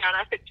him standing around.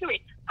 I said,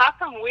 Tui, how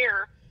come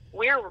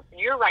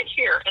you're right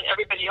here and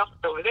everybody else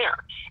is over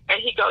there?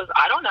 And he goes,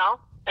 I don't know.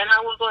 And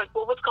I was like,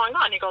 well, what's going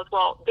on? He goes,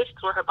 well, this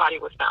is where her body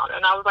was found.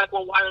 And I was like,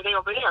 well, why are they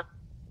over there?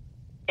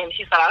 And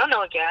he said, I don't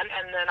know again.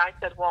 And then I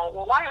said, well,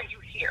 why are you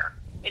here?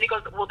 And he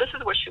goes, well, this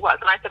is where she was.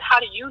 And I said, how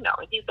do you know?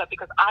 And he said,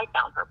 because I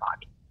found her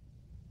body.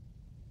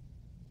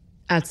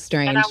 That's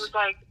strange. And I was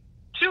like,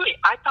 Tui,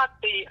 I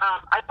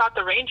thought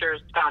the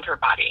Rangers found her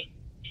body.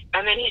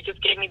 And then he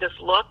just gave me this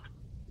look,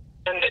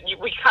 and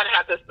we kind of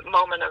had this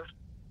moment of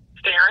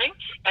staring.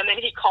 And then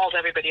he called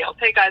everybody else.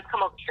 Hey guys,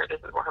 come over here. This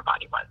is where her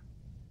body was.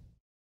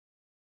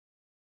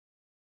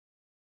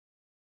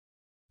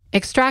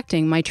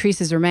 Extracting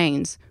Mitrice's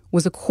remains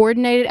was a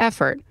coordinated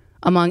effort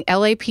among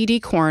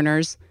LAPD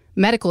coroners,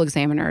 medical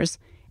examiners,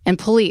 and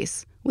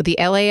police with the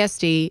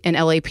LASD and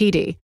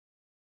LAPD.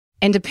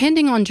 And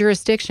depending on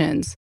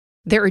jurisdictions,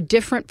 there are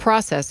different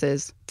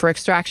processes for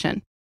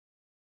extraction.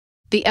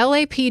 The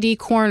LAPD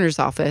coroner's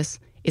office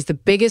is the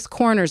biggest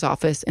coroner's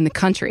office in the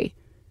country.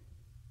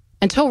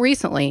 Until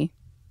recently,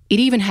 it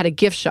even had a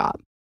gift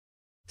shop.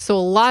 So a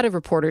lot of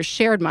reporters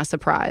shared my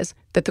surprise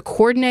that the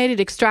coordinated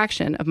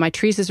extraction of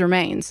Mitrice's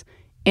remains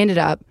ended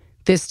up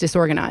this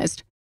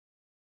disorganized.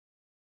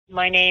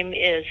 My name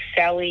is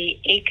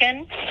Sally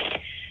Aiken,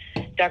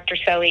 Dr.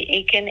 Sally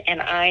Aiken,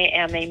 and I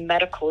am a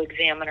medical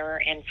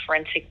examiner and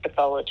forensic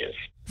pathologist.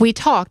 We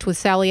talked with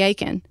Sally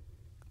Aiken,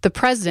 the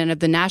president of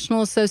the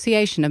National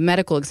Association of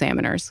Medical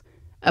Examiners,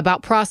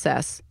 about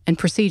process and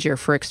procedure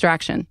for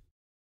extraction.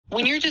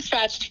 When you're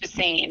dispatched to the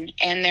scene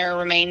and there are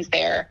remains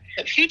there,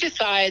 who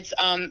decides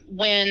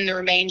when the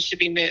remains should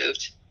be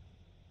moved?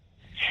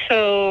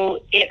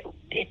 So it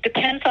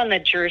depends on the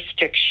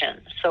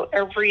jurisdiction. So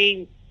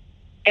every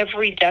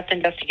death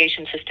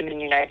investigation system in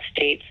the United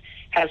States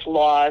has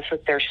laws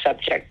that they're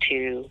subject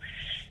to.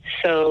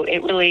 So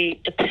it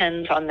really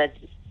depends on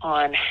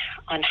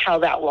how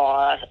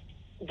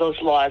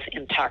those laws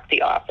impact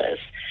the office.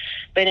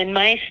 But in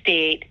my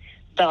state,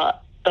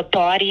 the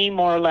body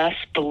more or less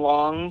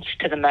belongs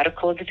to the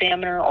medical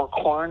examiner or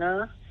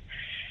coroner.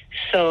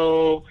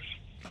 So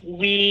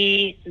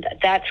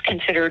that's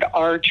considered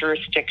our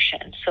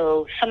jurisdiction.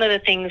 So some of the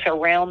things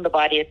around the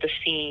body at the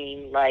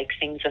scene, like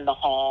things in the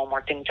home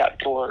or things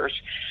outdoors,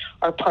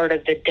 are part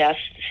of the death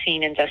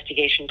scene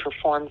investigation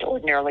performed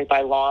ordinarily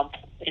by law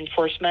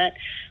enforcement.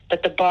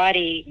 But the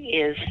body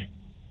is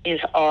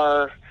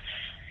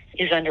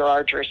under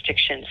our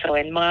jurisdiction. So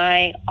in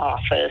my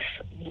office,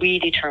 we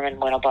determine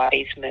when a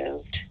body's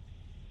moved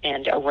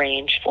and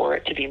arrange for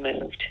it to be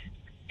moved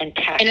and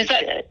package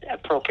it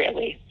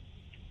appropriately.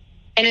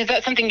 And is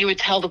that something you would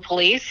tell the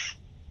police?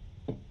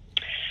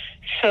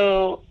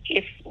 So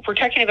if we're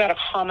talking about a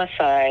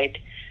homicide,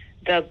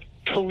 the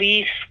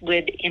police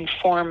would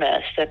inform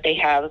us that they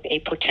have a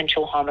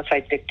potential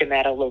homicide victim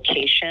at a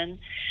location,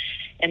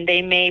 and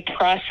they may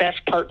process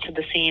parts of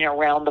the scene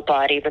around the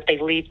body, but they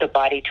leave the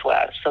body to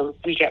us. So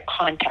we get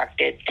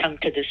contacted, come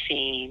to the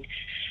scene.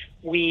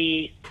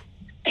 We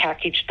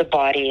package the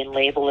body and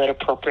label it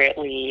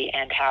appropriately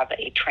and have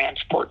a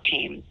transport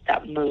team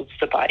that moves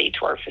the body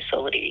to our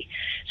facility.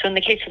 So in the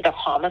case of the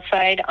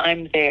homicide,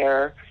 I'm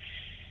there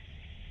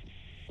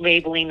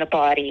labeling the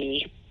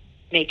body,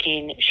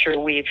 making sure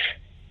we've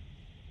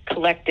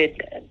collected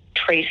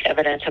trace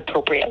evidence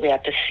appropriately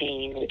at the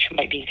scene, which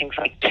might be things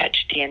like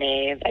touch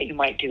DNA that you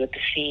might do at the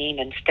scene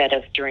instead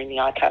of during the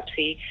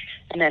autopsy,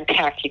 and then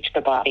package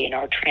the body in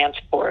our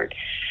transport.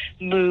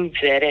 Moves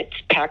it. It's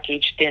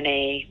packaged in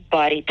a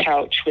body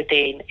pouch with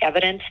an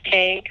evidence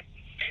tag,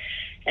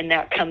 and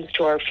that comes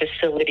to our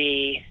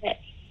facility,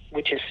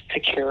 which is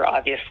secure,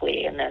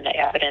 obviously, and then the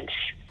evidence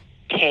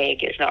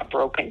tag is not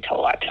broken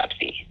till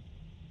autopsy.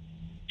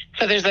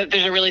 So there's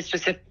a really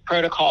specific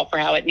protocol for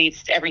how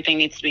everything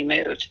needs to be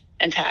moved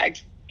and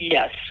tagged.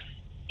 Yes,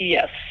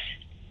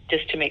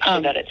 just to make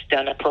sure that it's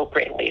done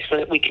appropriately so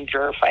that we can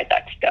verify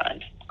that's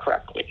done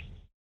correctly.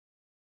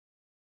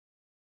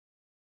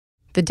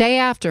 The day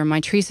after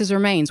Mitrice's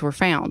remains were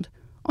found,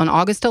 on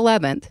August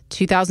 11th,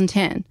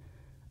 2010,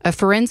 a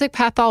forensic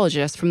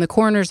pathologist from the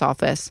coroner's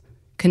office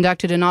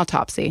conducted an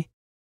autopsy.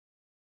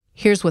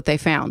 Here's what they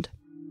found.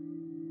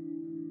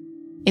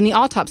 In the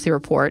autopsy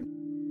report,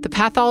 the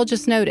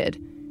pathologist noted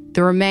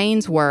the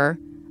remains were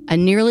a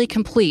nearly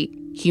complete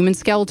human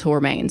skeletal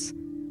remains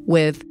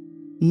with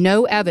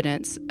no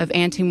evidence of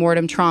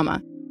antemortem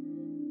trauma.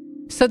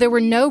 So there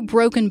were no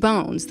broken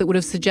bones that would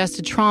have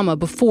suggested trauma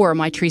before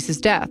Mitrice's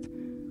death.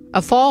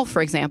 A fall,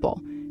 for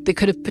example, that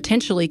could have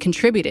potentially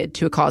contributed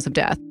to a cause of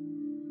death.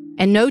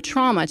 And no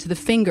trauma to the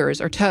fingers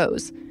or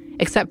toes,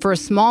 except for a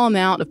small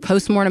amount of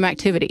postmortem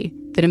activity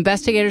that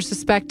investigators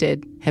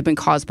suspected had been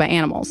caused by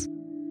animals.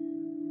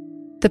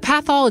 The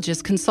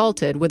pathologist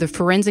consulted with a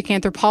forensic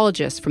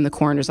anthropologist from the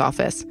coroner's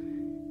office,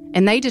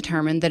 and they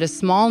determined that a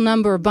small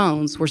number of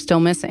bones were still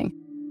missing.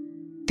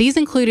 These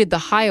included the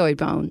hyoid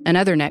bone and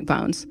other neck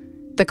bones,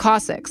 the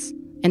coccyx,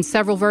 and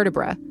several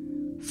vertebrae,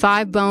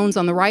 5 bones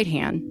on the right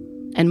hand,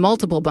 and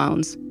multiple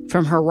bones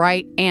from her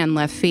right and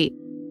left feet.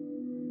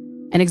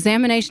 An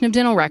examination of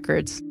dental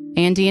records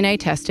and DNA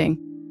testing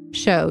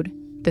showed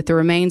that the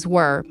remains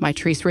were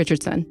Mitrice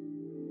Richardson.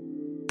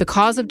 The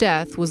cause of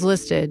death was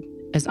listed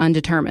as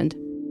undetermined.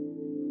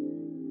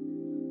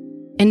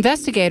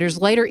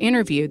 Investigators later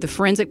interviewed the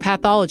forensic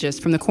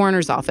pathologist from the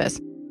coroner's office.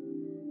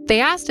 They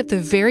asked if the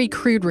very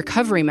crude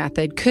recovery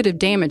method could have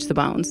damaged the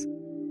bones.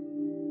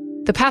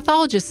 The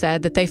pathologist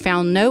said that they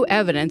found no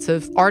evidence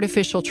of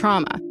artificial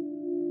trauma,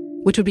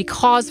 which would be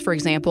caused, for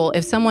example,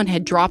 if someone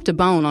had dropped a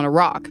bone on a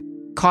rock,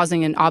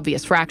 causing an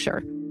obvious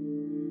fracture.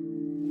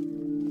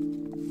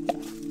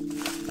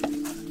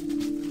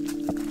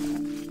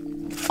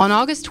 On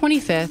August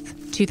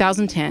 25th,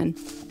 2010,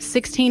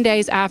 16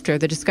 days after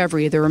the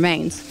discovery of the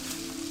remains,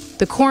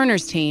 the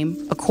coroner's team,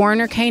 a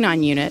coroner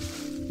canine unit,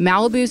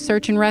 Malibu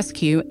Search and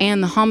Rescue,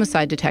 and the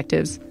homicide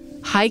detectives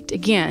hiked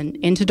again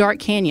into Dark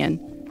Canyon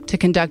to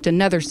conduct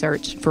another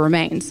search for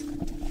remains.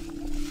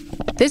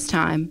 This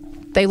time,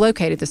 they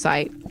located the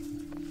site.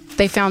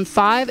 They found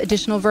 5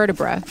 additional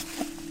vertebrae,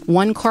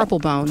 1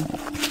 carpal bone,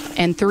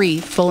 and 3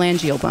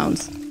 phalangeal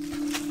bones.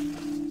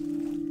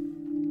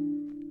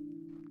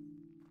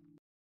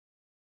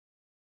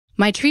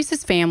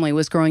 Mitrice's family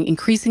was growing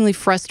increasingly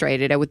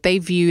frustrated at what they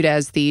viewed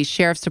as the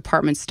sheriff's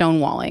department's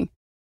stonewalling.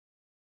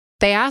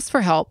 They asked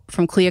for help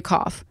from Clea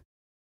Koff.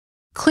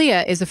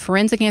 Clea is a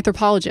forensic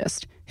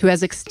anthropologist who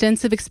has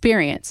extensive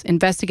experience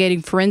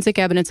investigating forensic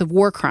evidence of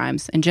war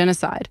crimes and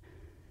genocide.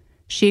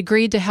 She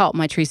agreed to help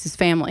Mitrice's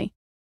family.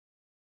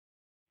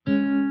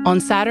 On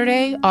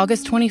Saturday,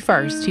 August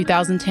 21st,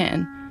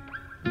 2010,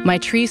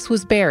 Mitrice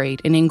was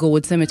buried in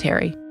Inglewood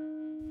Cemetery.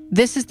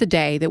 This is the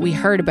day that we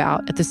heard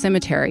about at the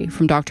cemetery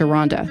from Dr.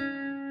 Rhonda.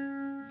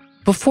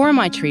 Before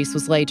Mitrice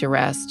was laid to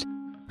rest,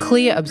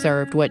 Clea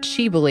observed what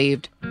she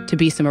believed to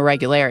be some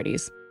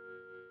irregularities.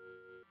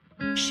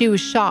 She was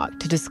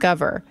shocked to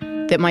discover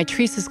that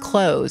Mitrice's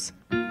clothes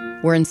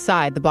were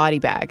inside the body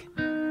bag,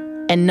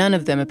 and none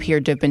of them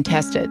appeared to have been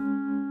tested.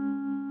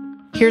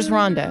 Here's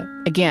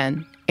Rhonda,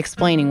 again,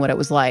 explaining what it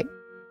was like.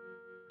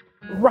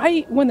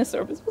 Right when the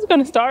service was going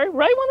to start,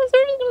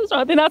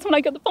 then that's when I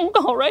got the phone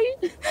call, right?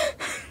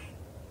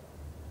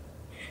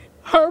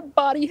 Her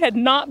body had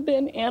not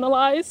been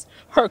analyzed.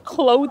 Her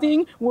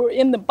clothing were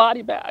in the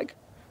body bag.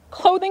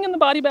 Clothing in the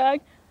body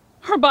bag.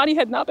 Her body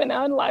had not been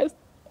analyzed.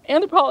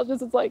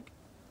 Anthropologist is like,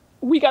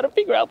 we got to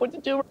figure out what to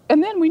do.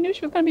 And then we knew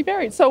she was going to be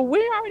buried. So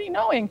we're already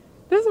knowing,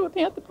 this is what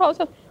the anthropologist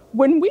said,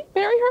 when we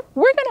bury her,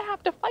 we're going to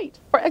have to fight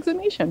for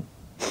exhumation.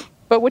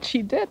 But what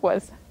she did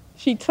was,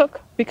 she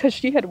took, because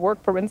she had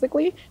worked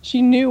forensically,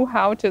 she knew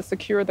how to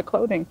secure the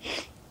clothing.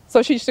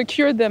 So she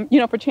secured them,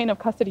 for chain of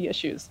custody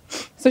issues.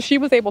 So she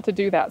was able to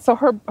do that. So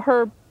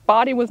her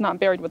body was not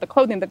buried with the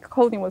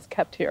clothing was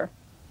kept here.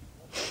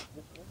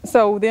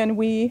 So then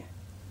we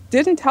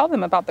didn't tell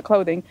them about the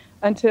clothing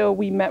until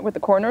we met with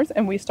the coroners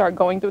and we started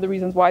going through the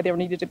reasons why there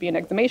needed to be an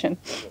exhumation.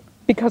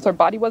 Because her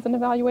body wasn't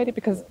evaluated,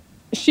 because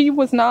there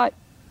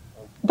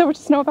was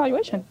just no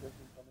evaluation.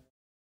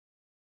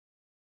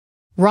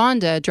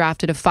 Rhonda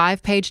drafted a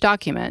 5-page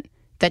document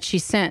that she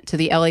sent to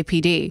the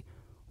LAPD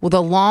with a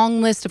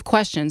long list of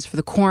questions for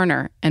the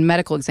coroner and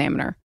medical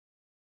examiner.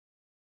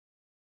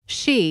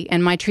 She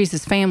and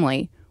Mitrice's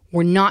family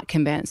were not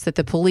convinced that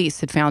the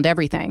police had found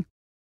everything.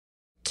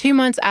 2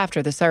 months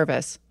after the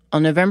service,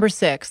 on November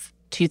 6,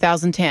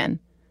 2010,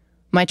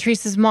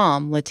 Mitrice's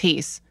mom,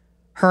 Letice,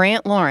 her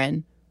Aunt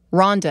Lauren,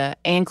 Rhonda,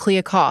 and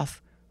Clea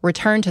Koff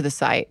returned to the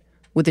site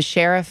with the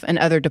sheriff and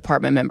other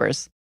department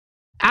members.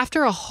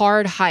 After a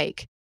hard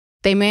hike,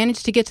 they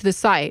managed to get to the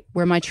site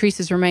where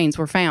Mitrice's remains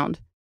were found.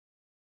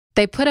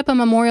 They put up a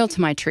memorial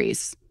to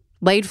Mitrice,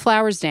 laid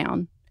flowers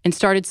down, and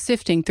started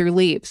sifting through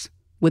leaves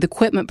with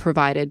equipment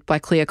provided by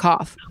Clea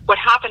Koff. What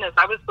happened is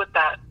I was with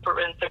that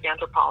forensic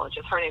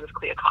anthropologist. Her name is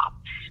Clea Koff.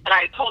 And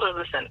I told her,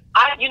 listen,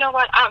 you know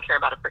what? I don't care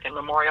about a freaking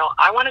memorial.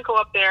 I want to go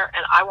up there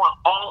and I want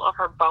all of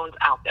her bones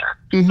out there.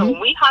 Mm-hmm. So when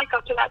we hike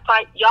up to that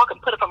site, y'all can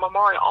put up a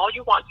memorial all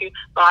you want to,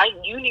 but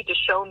you need to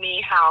show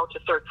me how to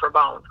search for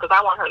bones because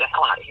I want her the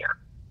hell out of here.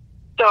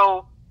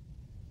 So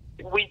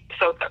we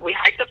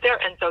hiked up there,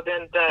 and so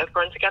then the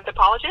forensic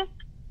anthropologist,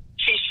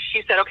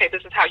 she said, okay,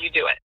 this is how you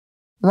do it.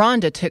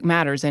 Rhonda took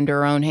matters into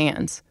her own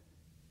hands.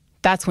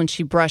 That's when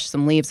she brushed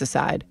some leaves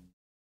aside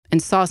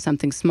and saw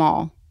something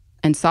small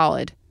and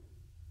solid.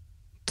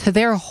 To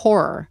their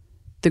horror,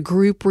 the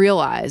group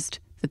realized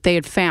that they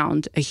had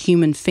found a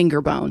human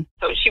finger bone.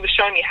 So she was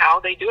showing me how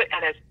they do it,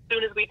 and as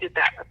soon as we did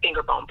that, a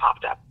finger bone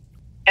popped up.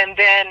 And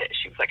then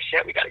she was like,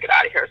 shit, we got to get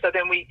out of here. So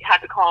then we had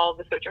to call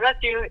the search and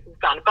rescue,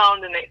 found a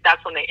bone, and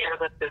that's when they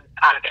airlifted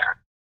out of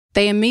there.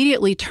 They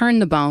immediately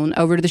turned the bone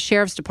over to the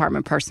sheriff's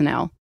department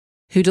personnel,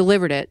 who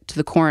delivered it to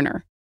the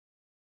coroner.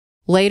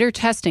 Later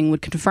testing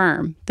would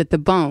confirm that the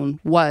bone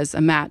was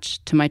a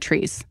match to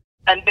Mitrice.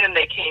 And then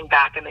they came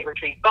back and they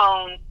retrieved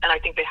bones, and I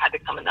think they had to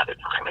come another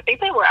time. I think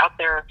they were out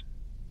there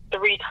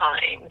 3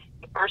 times,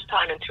 the first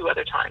time and 2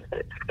 other times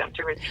that it took them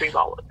to retrieve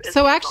all of it.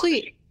 So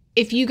actually,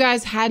 if you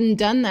guys hadn't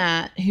done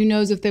that, who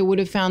knows if they would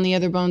have found the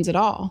other bones at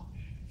all?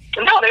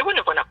 No, they wouldn't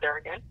have went up there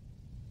again.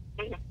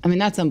 Mm-hmm. I mean,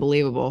 that's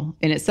unbelievable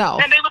in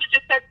itself. And they would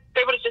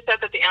have just said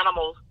that the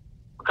animals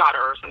got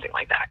her or something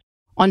like that.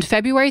 On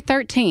February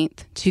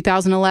 13th,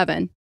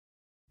 2011,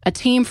 a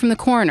team from the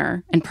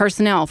coroner and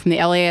personnel from the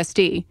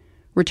LASD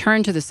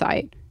returned to the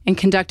site and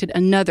conducted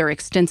another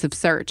extensive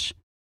search.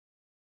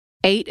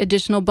 8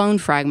 additional bone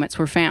fragments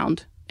were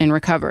found and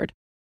recovered.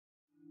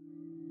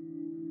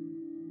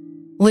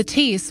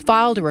 Letice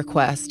filed a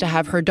request to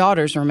have her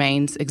daughter's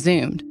remains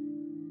exhumed,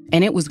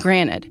 and it was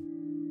granted.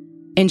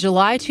 In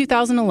July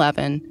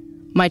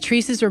 2011,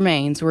 Mitrice's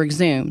remains were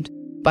exhumed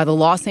by the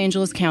Los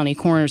Angeles County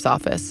Coroner's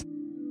Office.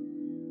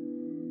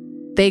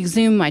 They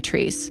exhumed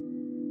Mitrice.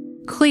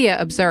 Clea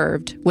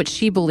observed what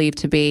she believed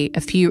to be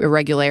a few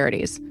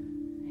irregularities,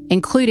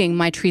 including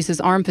Mitrice's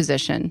arm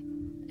position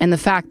and the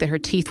fact that her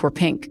teeth were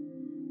pink.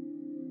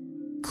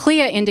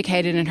 Clea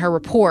indicated in her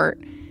report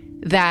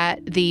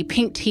that the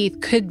pink teeth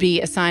could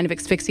be a sign of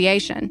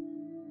asphyxiation.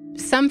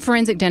 Some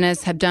forensic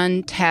dentists have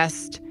done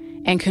tests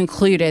and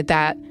concluded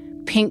that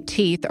pink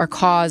teeth are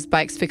caused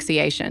by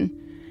asphyxiation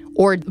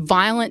or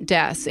violent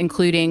deaths,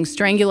 including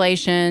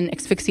strangulation,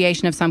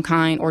 asphyxiation of some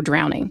kind, or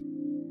drowning.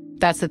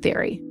 That's the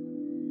theory.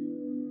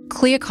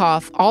 Clea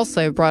Koff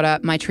also brought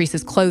up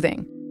Mitrice's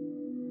clothing.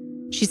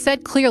 She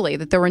said clearly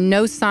that there were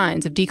no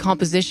signs of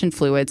decomposition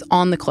fluids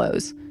on the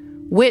clothes,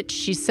 which,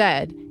 she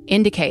said,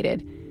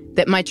 indicated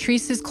that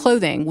Mitrice's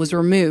clothing was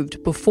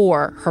removed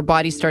before her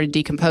body started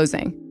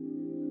decomposing.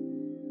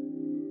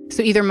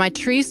 So either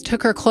Mitrice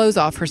took her clothes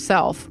off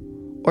herself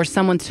or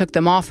someone took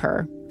them off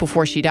her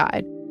before she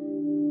died.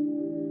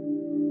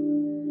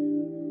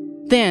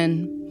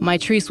 Then,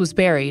 Mitrice was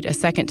buried a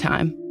second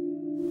time.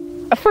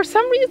 for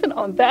some reason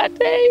on that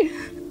day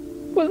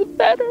was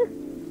better.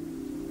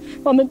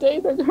 On the day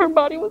that her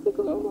body was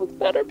exhumed was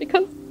better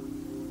because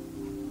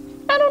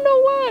I don't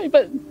know why,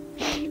 but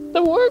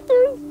the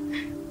workers,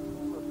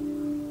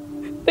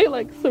 they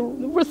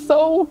were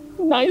so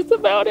nice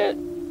about it.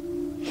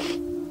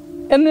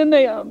 And then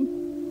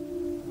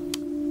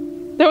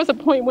there was a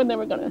point when they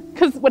were gonna,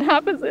 because what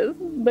happens is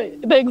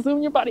they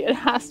exhume your body, it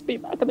has to be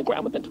back in the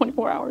ground within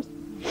 24 hours.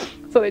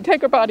 So they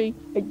take her body,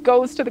 it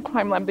goes to the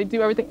crime lab, they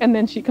do everything, and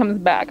then she comes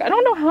back. I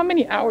don't know how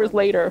many hours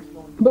later,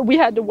 but we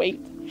had to wait.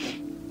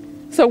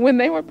 So when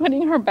they were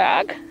putting her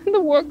back,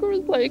 the workers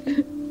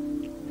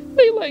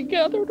they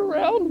gathered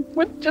around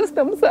with just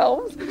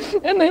themselves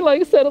and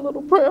they said a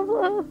little prayer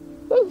for her.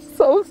 That was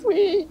so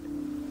sweet.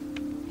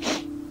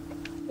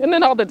 And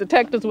then all the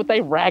detectives with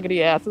their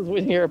raggedy asses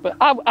were here, but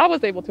I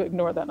was able to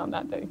ignore that on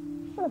that day.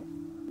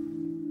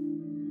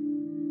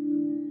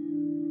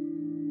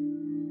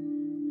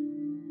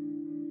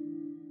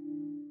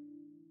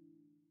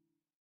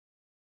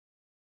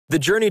 The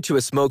journey to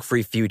a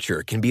smoke-free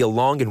future can be a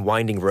long and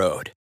winding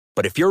road.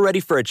 But if you're ready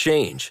for a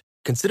change,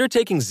 consider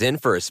taking Zyn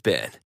for a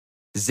spin.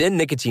 Zyn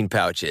nicotine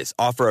pouches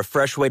offer a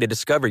fresh way to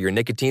discover your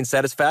nicotine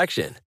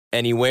satisfaction.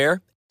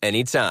 Anywhere,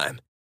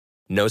 anytime.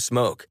 No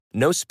smoke,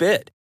 no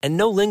spit, and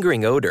no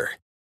lingering odor.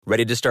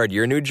 Ready to start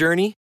your new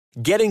journey?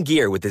 Get in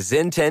gear with the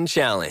Zyn 10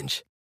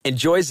 Challenge.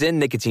 Enjoy Zyn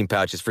nicotine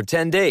pouches for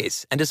 10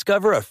 days and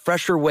discover a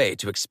fresher way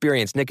to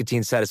experience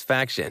nicotine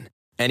satisfaction.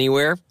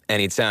 Anywhere,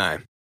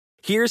 anytime.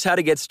 Here's how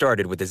to get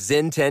started with the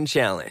Zyn 10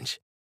 Challenge.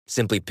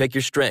 Simply pick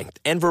your strength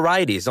and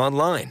varieties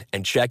online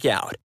and check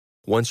out.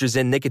 Once your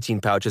Zyn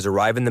nicotine pouches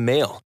arrive in the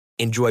mail,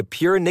 enjoy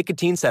pure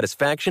nicotine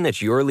satisfaction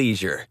at your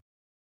leisure.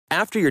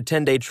 After your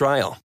 10-day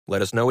trial,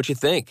 let us know what you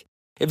think.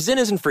 If Zyn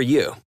isn't for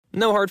you,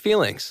 no hard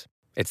feelings.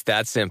 It's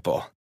that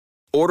simple.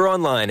 Order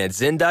online at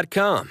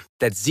Zyn.com,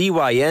 that's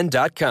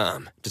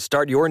ZYN.com, to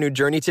start your new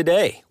journey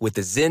today with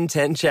the Zyn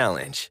 10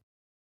 Challenge.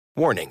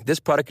 Warning, this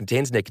product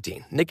contains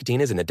nicotine.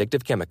 Nicotine is an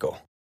addictive chemical.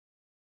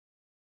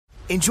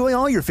 Enjoy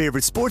all your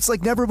favorite sports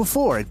like never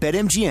before at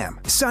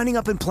BetMGM. Signing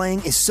up and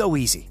playing is so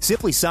easy.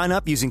 Simply sign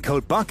up using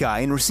code Buckeye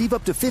and receive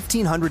up to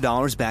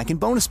 $1,500 back in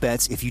bonus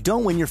bets if you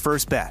don't win your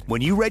first bet.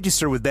 When you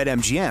register with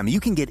BetMGM,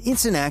 you can get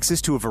instant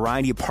access to a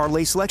variety of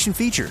parlay selection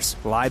features,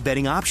 live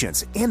betting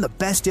options, and the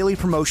best daily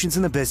promotions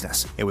in the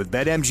business. And with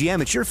BetMGM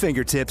at your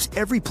fingertips,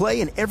 every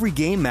play and every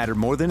game matter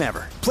more than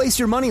ever. Place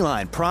your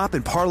moneyline, prop,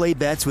 and parlay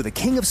bets with the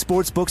king of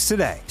sportsbooks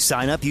today.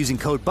 Sign up using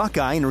code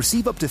Buckeye and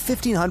receive up to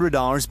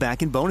 $1,500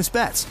 back in bonus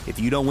bets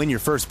if you don't win your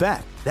first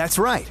bet. That's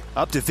right,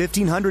 up to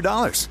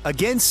 $1,500.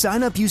 Again,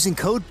 sign up using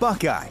code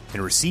Buckeye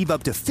and receive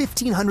up to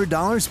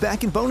 $1,500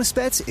 back in bonus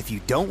bets if you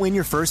don't win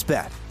your first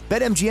bet.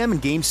 BetMGM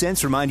and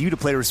GameSense remind you to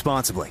play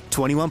responsibly.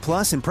 21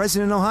 plus and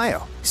present in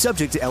Ohio.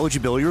 Subject to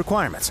eligibility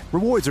requirements.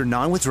 Rewards are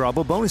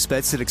non-withdrawable bonus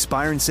bets that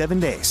expire in 7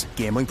 days.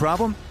 Gambling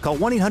problem? Call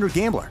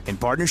 1-800-GAMBLER in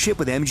partnership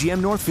with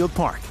MGM Northfield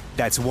Park.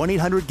 That's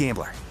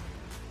 1-800-GAMBLER.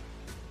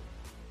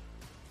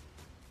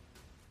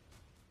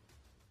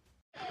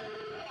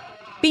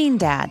 Bean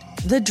Dad,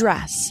 The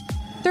Dress,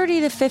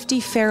 30 to 50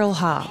 Feral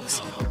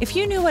Hogs. If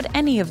you knew what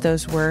any of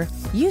those were,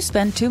 you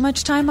spend too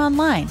much time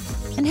online.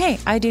 And hey,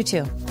 I do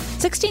too.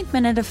 16th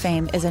Minute of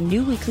Fame is a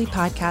new weekly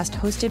podcast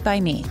hosted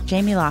by me,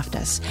 Jamie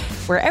Loftus,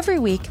 where every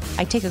week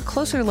I take a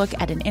closer look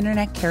at an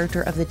internet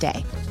character of the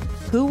day.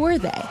 Who were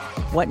they?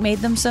 What made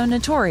them so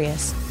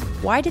notorious?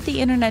 Why did the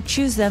internet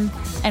choose them?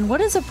 And what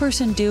does a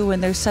person do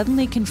when they're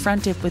suddenly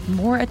confronted with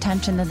more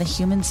attention than the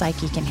human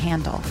psyche can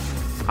handle?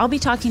 I'll be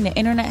talking to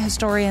internet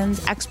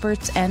historians,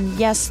 experts, and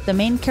yes, the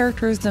main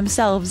characters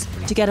themselves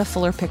to get a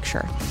fuller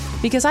picture.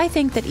 Because I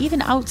think that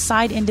even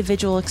outside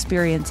individual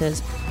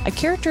experiences, a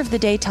character of the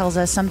day tells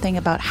us something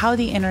about how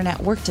the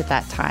internet worked at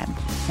that time,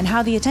 and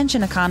how the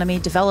attention economy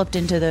developed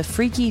into the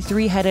freaky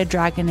three-headed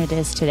dragon it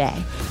is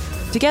today.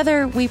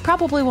 Together, we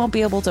probably won't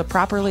be able to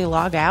properly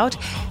log out,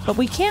 but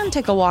we can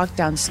take a walk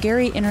down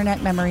scary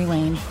internet memory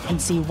lane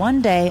and see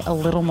one day a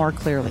little more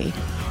clearly.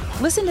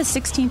 Listen to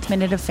 16th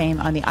Minute of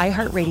Fame on the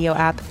iHeartRadio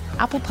app,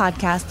 Apple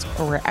Podcasts,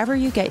 or wherever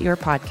you get your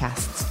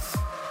podcasts.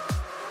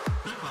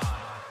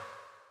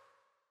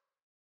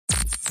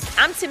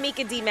 I'm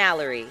Tamika D.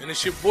 Mallory. And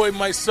it's your boy,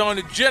 my son,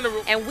 the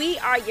General. And we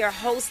are your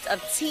hosts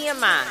of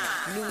TMI.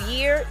 New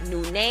year,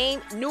 new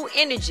name, new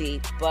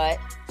energy, but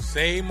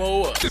same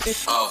old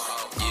us.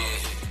 Oh,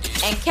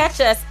 yeah. And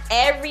catch us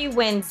every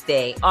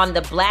Wednesday on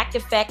the Black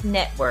Effect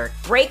Network,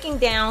 breaking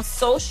down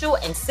social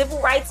and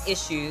civil rights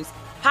issues,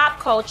 pop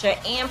culture,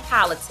 and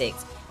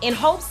politics in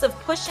hopes of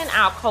pushing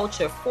our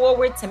culture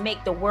forward to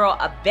make the world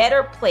a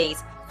better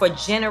place for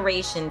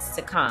generations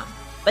to come.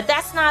 But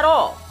that's not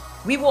all.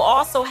 We will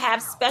also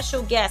have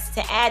special guests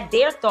to add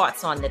their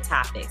thoughts on the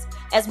topics,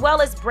 as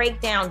well as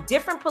break down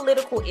different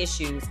political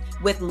issues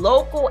with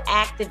local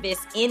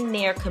activists in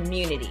their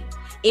community.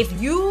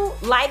 If you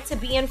like to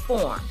be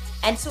informed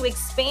and to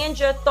expand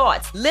your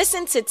thoughts,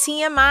 listen to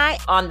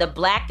TMI on the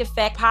Black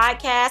Effect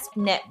Podcast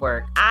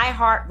Network,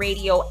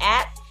 iHeartRadio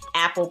app,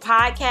 Apple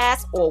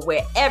Podcasts, or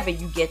wherever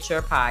you get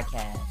your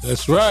podcasts.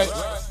 That's right.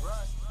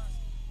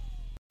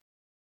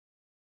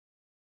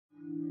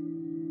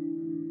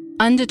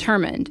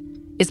 undetermined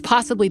is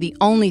possibly the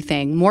only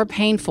thing more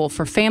painful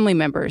for family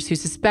members who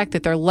suspect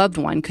that their loved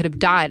one could have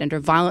died under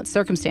violent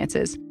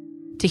circumstances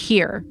to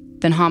hear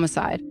than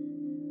homicide.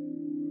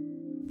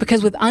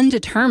 Because with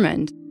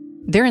undetermined,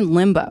 they're in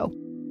limbo.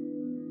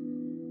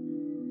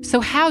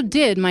 So how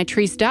did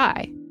Mitrice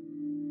die?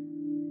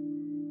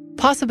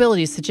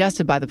 Possibilities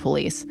suggested by the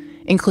police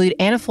include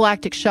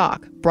anaphylactic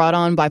shock brought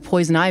on by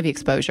poison ivy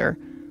exposure,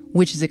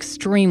 which is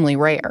extremely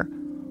rare,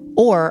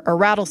 or a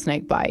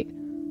rattlesnake bite,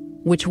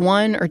 which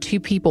 1 or 2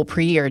 people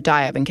per year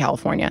die of in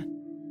California.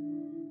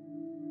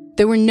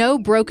 There were no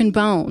broken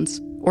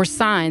bones or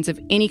signs of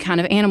any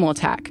kind of animal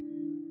attack.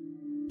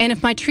 And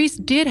if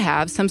Mitrice did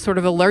have some sort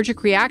of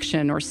allergic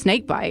reaction or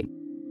snake bite,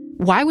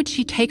 why would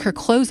she take her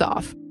clothes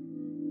off?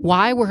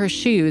 Why were her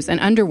shoes and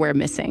underwear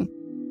missing?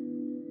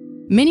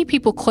 Many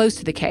people close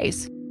to the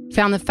case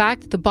found the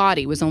fact that the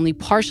body was only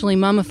partially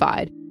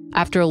mummified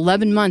after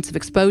 11 months of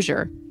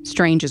exposure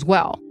strange as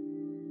well.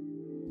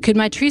 Could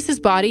Mitrice's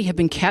body have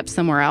been kept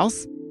somewhere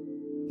else,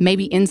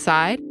 maybe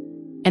inside,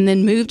 and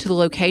then moved to the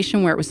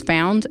location where it was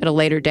found at a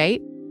later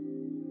date?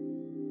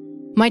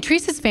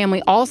 Mitrice's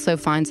family also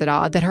finds it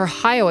odd that her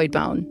hyoid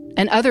bone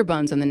and other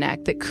bones in the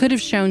neck that could have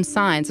shown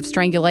signs of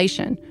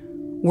strangulation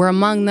were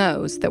among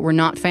those that were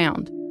not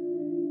found.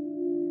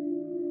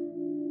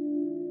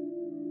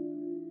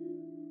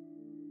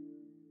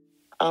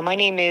 My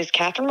name is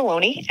Catherine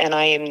Maloney, and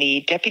I am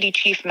the Deputy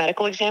Chief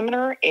Medical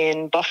Examiner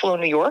in Buffalo,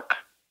 New York.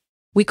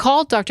 We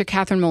called Dr.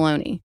 Catherine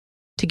Maloney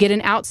to get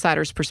an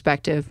outsider's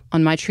perspective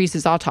on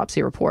Mitrice's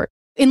autopsy report.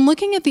 In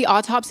looking at the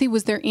autopsy,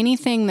 was there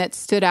anything that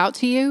stood out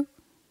to you?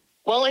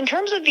 Well, in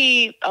terms of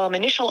the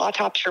initial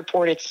autopsy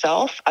report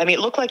itself, it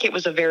looked like it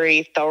was a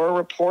very thorough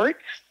report.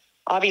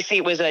 Obviously,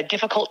 it was a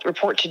difficult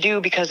report to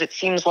do because it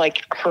seems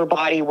like her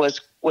body was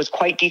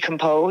quite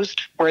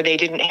decomposed, where they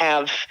didn't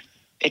have,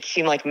 it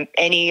seemed like,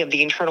 any of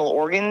the internal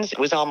organs. It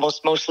was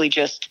almost mostly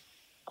just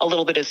a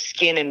little bit of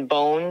skin and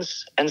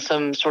bones and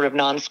some sort of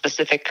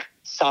non-specific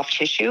soft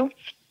tissue.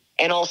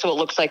 And also it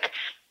looks like,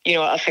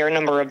 a fair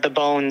number of the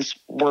bones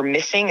were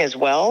missing as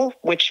well,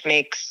 which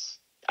makes,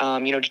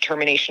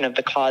 determination of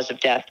the cause of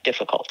death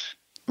difficult.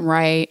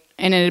 Right.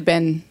 And it had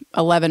been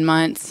 11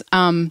 months.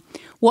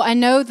 Well, I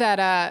know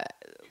that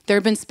there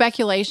had been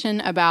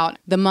speculation about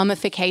the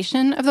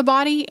mummification of the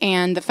body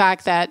and the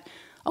fact that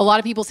a lot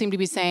of people seem to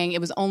be saying it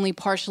was only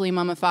partially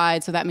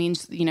mummified, so that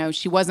means,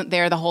 she wasn't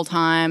there the whole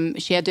time.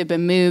 She had to have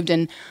been moved.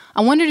 And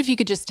I wondered if you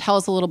could just tell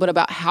us a little bit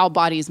about how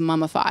bodies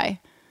mummify.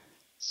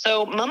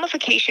 So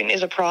mummification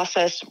is a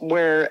process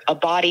where a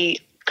body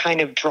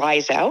kind of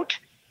dries out.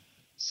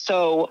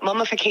 So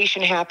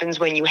mummification happens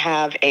when you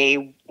have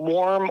a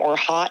warm or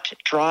hot,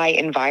 dry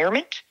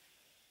environment.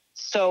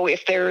 So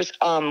if there's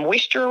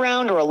moisture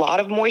around or a lot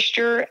of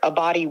moisture, a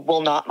body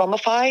will not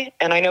mummify.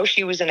 And I know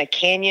she was in a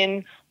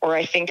canyon, or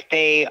I think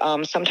they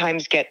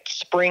sometimes get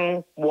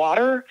spring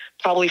water,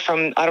 probably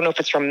from, I don't know if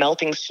it's from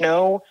melting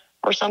snow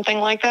or something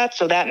like that.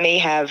 So that may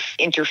have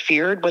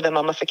interfered with the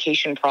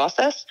mummification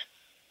process.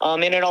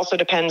 And it also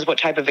depends what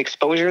type of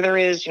exposure there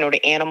is,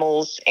 to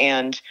animals.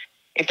 And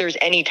if there's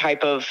any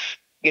type of,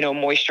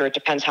 moisture, it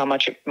depends how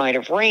much it might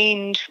have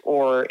rained,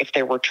 or if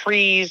there were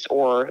trees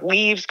or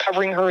leaves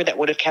covering her that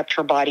would have kept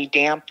her body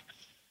damp,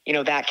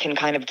 that can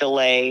kind of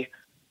delay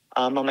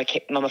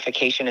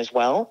mummification as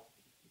well.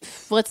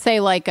 Let's say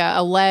like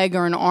a leg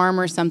or an arm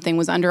or something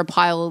was under a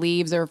pile of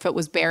leaves, or if it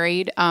was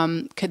buried,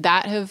 could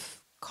that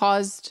have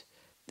caused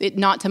it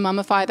not to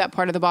mummify that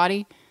part of the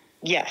body?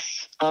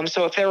 Yes.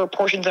 So if there were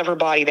portions of her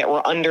body that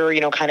were under,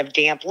 kind of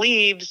damp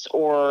leaves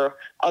or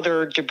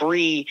other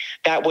debris,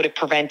 that would have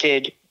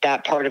prevented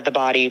that part of the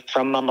body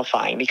from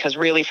mummifying. Because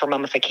really for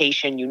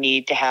mummification, you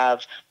need to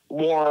have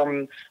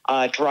warm,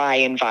 dry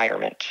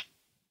environment.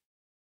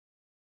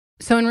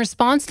 So in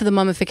response to the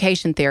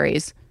mummification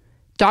theories,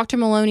 Dr.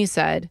 Maloney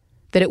said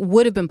that it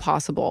would have been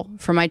possible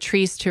for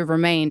Mitrice to have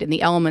remained in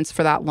the elements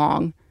for that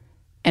long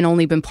and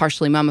only been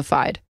partially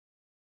mummified.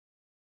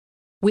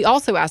 We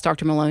also asked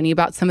Dr. Maloney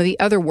about some of the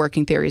other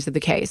working theories of the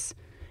case,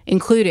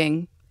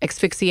 including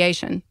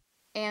asphyxiation.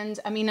 And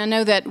I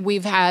know that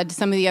we've had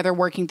some of the other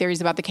working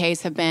theories about the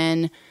case have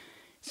been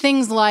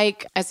things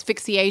like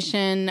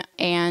asphyxiation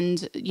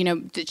and,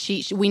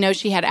 we know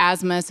she had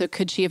asthma, so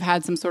could she have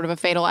had some sort of a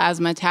fatal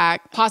asthma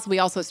attack, possibly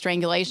also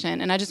strangulation.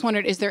 And I just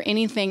wondered, is there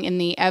anything in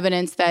the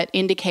evidence that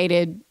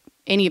indicated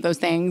any of those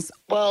things?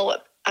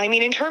 Well,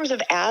 in terms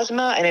of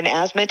asthma and an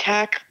asthma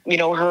attack,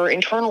 her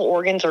internal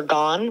organs are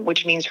gone,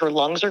 which means her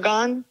lungs are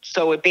gone.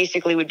 So it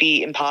basically would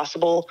be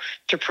impossible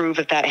to prove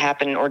if that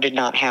happened or did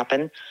not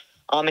happen.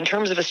 In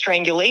terms of a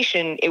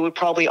strangulation, it would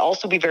probably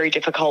also be very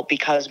difficult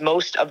because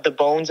most of the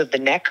bones of the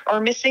neck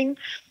are missing.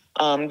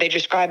 They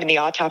describe in the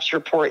autopsy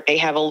report, they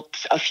have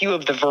a few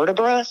of the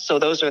vertebrae. So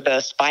those are the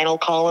spinal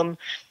column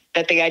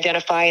that they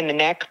identify in the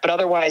neck. But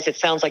otherwise, it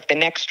sounds like the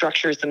neck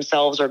structures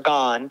themselves are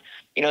gone.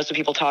 So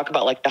people talk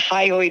about like the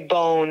hyoid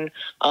bone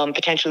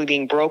potentially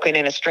being broken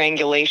in a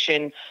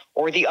strangulation,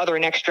 or the other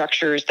neck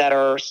structures that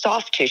are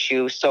soft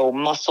tissue, so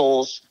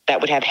muscles that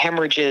would have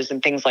hemorrhages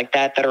and things like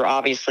that are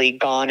obviously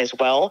gone as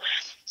well.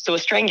 So a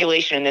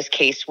strangulation in this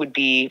case would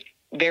be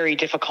very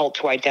difficult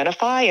to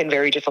identify and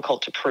very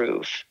difficult to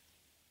prove.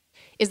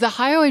 Is the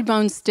hyoid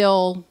bone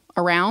still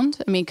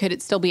around? I mean, could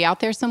it still be out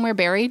there somewhere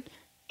buried?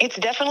 It's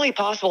definitely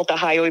possible the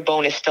hyoid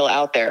bone is still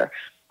out there.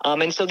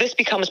 And so this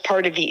becomes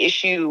part of the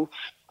issue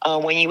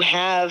when you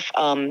have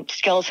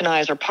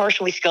skeletonized or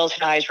partially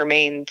skeletonized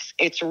remains.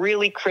 It's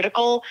really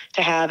critical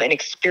to have an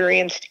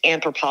experienced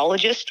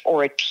anthropologist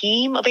or a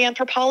team of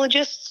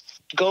anthropologists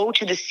go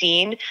to the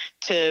scene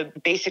to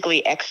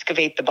basically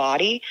excavate the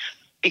body,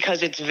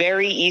 because it's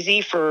very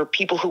easy for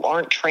people who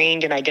aren't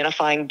trained in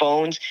identifying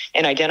bones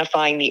and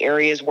identifying the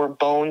areas where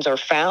bones are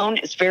found.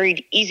 It's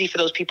very easy for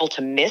those people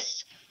to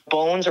miss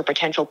bones or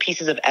potential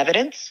pieces of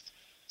evidence.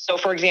 So,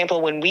 for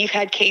example, when we've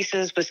had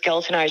cases with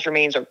skeletonized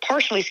remains or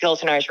partially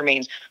skeletonized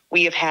remains,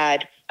 we have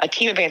had a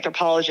team of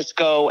anthropologists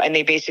go and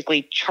they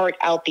basically chart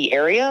out the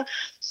area.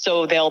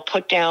 So they'll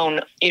put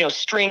down,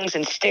 strings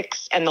and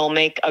sticks, and they'll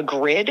make a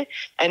grid,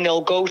 and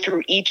they'll go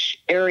through each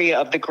area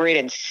of the grid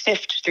and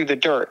sift through the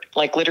dirt,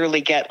 like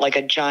literally get like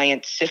a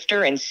giant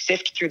sifter and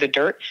sift through the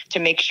dirt to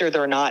make sure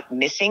they're not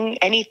missing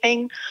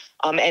anything.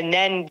 And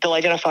then they'll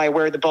identify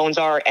where the bones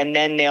are, and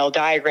then they'll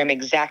diagram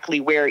exactly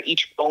where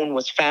each bone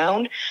was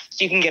found.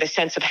 So you can get a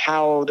sense of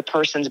how the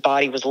person's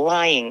body was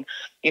lying,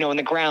 in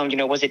the ground.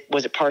 Was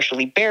it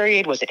partially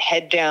buried? Was it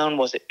head down?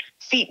 Was it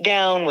feet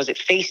down? Was it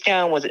face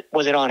down? Was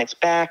it on its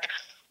back?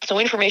 So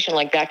information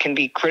like that can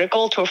be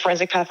critical to a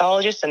forensic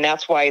pathologist. And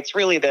that's why it's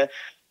really the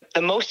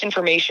most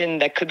information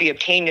that could be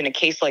obtained in a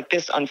case like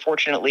this,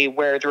 unfortunately,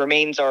 where the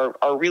remains are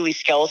really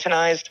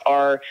skeletonized,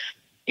 are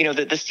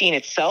the scene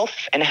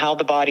itself and how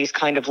the body's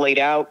kind of laid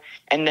out,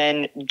 and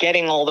then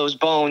getting all those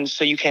bones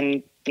so you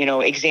can,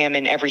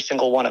 examine every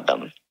single one of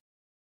them.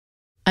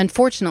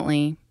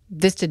 Unfortunately,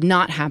 this did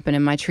not happen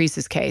in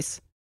Mitrice's case.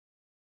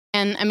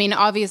 And I mean,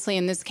 obviously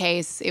in this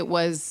case,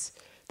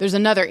 there's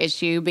another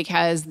issue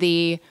because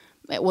there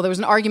was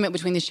an argument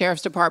between the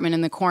sheriff's department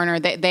and the coroner.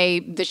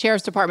 The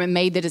sheriff's department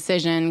made the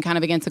decision kind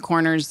of against the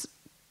coroner's,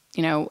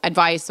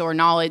 advice or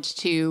knowledge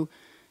to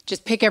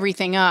just pick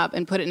everything up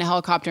and put it in a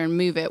helicopter and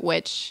move it,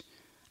 which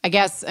I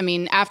guess,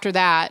 after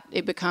that,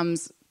 it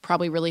becomes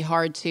probably really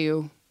hard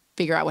to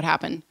figure out what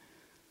happened.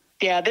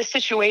 Yeah, this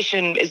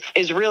situation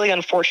is really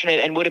unfortunate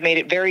and would have made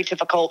it very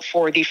difficult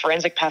for the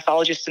forensic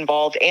pathologists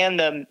involved and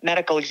the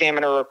medical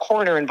examiner or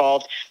coroner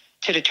involved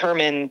to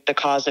determine the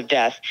cause of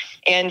death.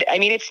 And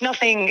it's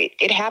nothing,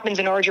 it happens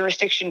in our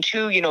jurisdiction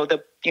too.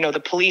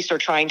 The police are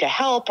trying to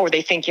help, or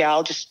they think,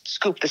 I'll just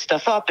scoop the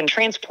stuff up and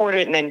transport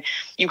it, and then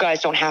you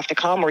guys don't have to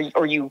come,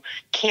 or you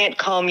can't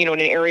come, in an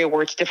area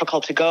where it's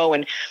difficult to go.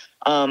 And,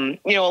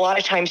 a lot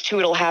of times too,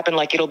 it'll happen,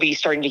 like it'll be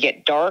starting to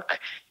get dark,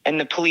 and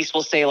the police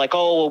will say like,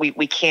 oh, well,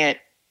 we can't,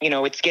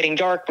 it's getting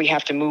dark, we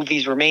have to move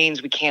these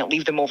remains, we can't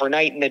leave them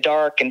overnight in the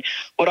dark. And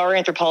what our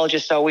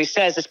anthropologist always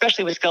says,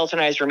 especially with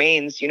skeletonized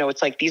remains,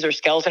 it's like, these are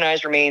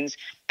skeletonized remains.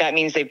 That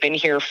means they've been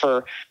here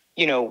for,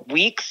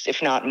 weeks,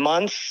 if not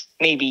months,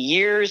 maybe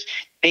years.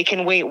 They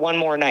can wait one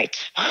more night,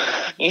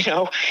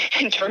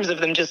 in terms of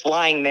them just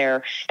lying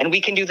there. And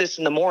we can do this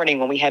in the morning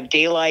when we have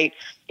daylight,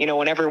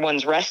 when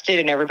everyone's rested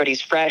and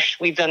everybody's fresh.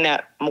 We've done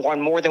that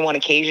on more than one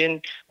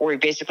occasion where we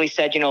basically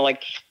said,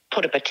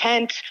 put up a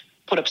tent,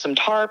 put up some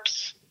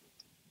tarps,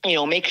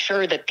 make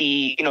sure that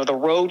the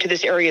road to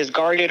this area is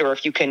guarded, or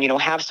if you can,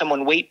 have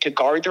someone wait to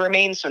guard the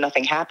remains so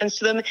nothing happens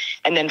to them.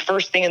 And then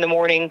first thing in the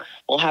morning,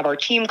 we'll have our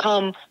team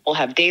come, we'll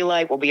have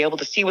daylight, we'll be able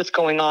to see what's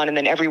going on, and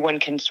then everyone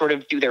can sort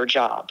of do their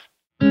job.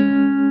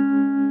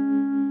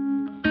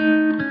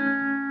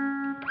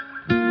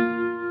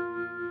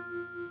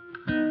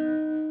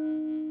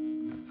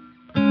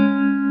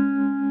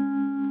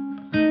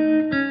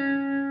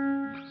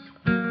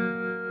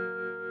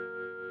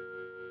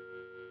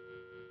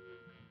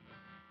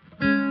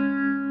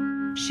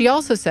 She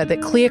also said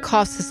that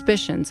Kliakoff's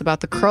suspicions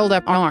about the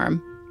curled-up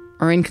arm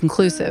are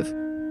inconclusive.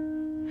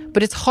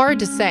 But it's hard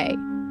to say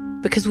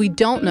because we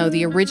don't know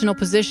the original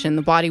position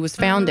the body was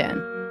found in.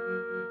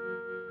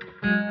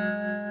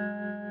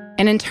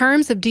 And in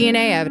terms of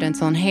DNA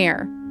evidence on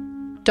hair,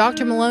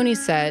 Dr. Maloney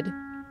said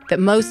that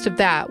most of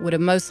that would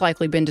have most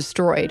likely been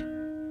destroyed.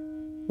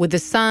 With the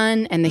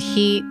sun and the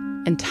heat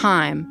and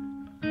time,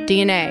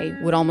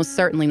 DNA would almost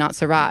certainly not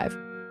survive.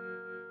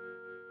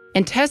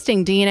 And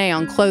testing DNA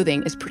on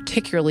clothing is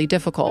particularly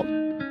difficult.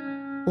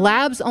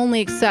 Labs only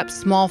accept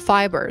small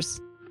fibers.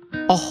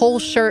 A whole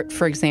shirt,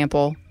 for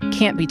example,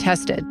 can't be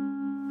tested.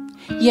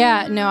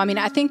 Yeah, no,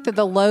 I think that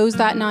the lows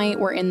that night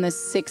were in the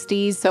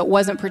 60s, so it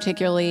wasn't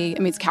particularly,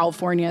 it's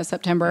California,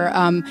 September.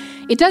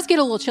 It does get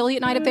a little chilly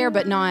at night up there,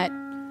 but not,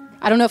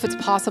 I don't know if it's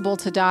possible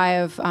to die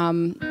of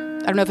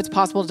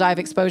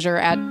exposure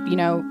at,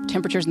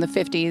 temperatures in the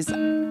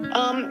 50s.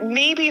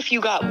 Maybe if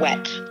you got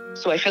wet.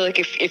 So I feel like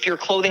if your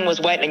clothing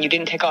was wet and you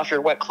didn't take off your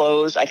wet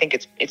clothes, I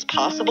think it's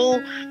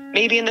possible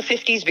maybe in the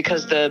 50s,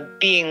 because the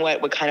being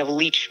wet would kind of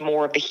leach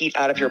more of the heat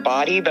out of your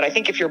body. But I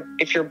think if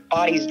your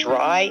body's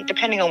dry,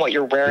 depending on what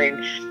you're wearing,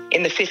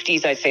 in the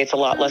 50s, I'd say you're a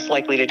lot less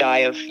likely to die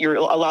of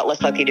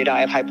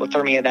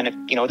hypothermia than if,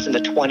 it's in the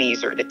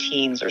 20s or the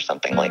teens or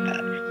something like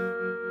that.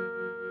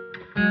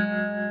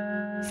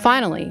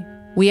 Finally,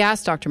 we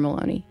asked Dr.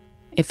 Maloney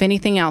if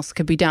anything else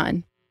could be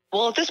done.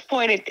 Well, at this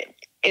point,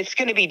 it's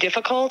going to be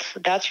difficult,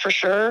 that's for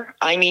sure.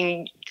 I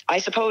mean, I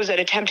suppose an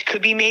attempt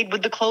could be made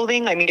with the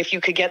clothing. I mean, if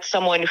you could get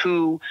someone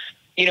who,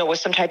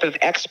 was some type of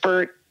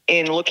expert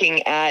in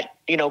looking at,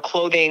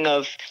 clothing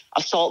of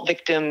assault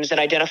victims and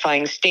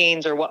identifying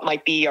stains or what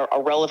might be a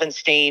relevant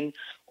stain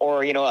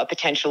or, a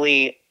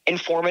potentially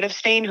informative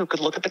stain who could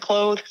look at the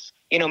clothes.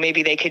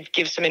 Maybe they could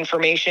give some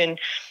information.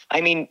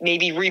 I mean,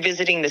 maybe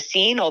revisiting the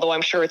scene, although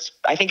I'm sure it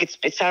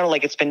sounded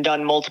like it's been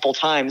done multiple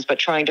times, but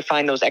trying to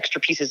find those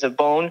extra pieces of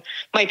bone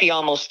might be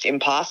almost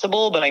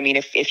impossible. But I mean,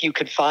 if you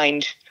could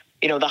find,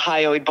 the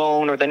hyoid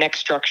bone or the neck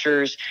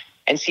structures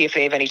and see if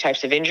they have any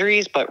types of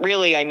injuries. But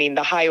really, I mean,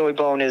 the hyoid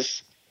bone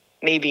is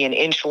maybe an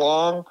inch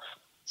long.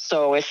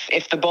 So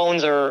if the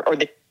bones or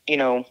the,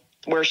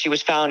 where she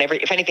was found,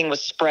 if anything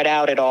was spread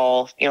out at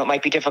all, it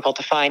might be difficult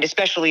to find,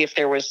 especially if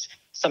there was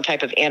some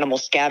type of animal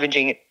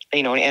scavenging,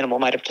 an animal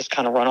might have just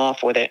kind of run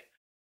off with it.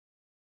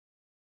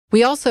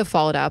 We also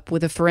followed up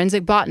with a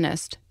forensic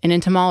botanist and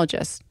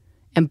entomologist,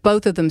 and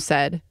both of them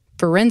said,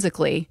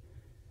 forensically,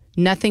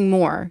 nothing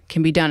more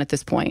can be done at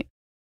this point.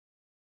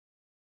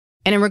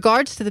 And in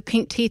regards to the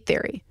pink teeth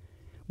theory,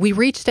 we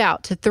reached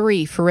out to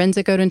 3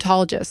 forensic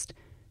odontologists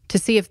to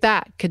see if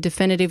that could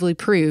definitively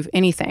prove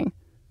anything.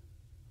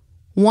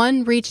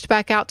 One reached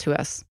back out to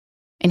us,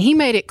 and he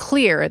made it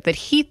clear that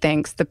he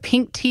thinks the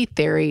pink teeth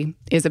theory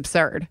is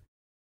absurd.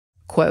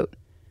 Quote,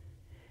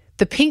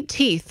 "The pink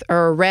teeth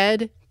are a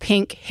red,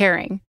 pink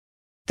herring.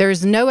 There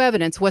is no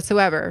evidence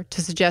whatsoever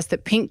to suggest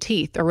that pink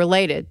teeth are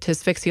related to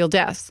asphyxial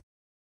deaths.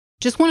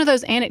 Just one of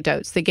those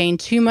anecdotes that gain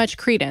too much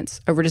credence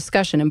over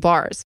discussion in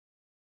bars.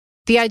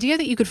 The idea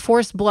that you could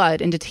force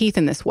blood into teeth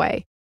in this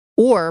way,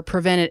 or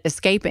prevent it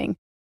escaping,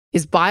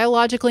 is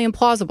biologically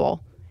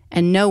implausible,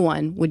 and no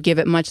one would give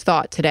it much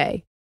thought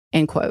today."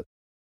 End quote.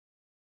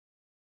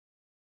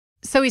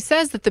 So he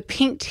says that the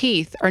pink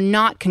teeth are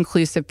not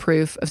conclusive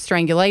proof of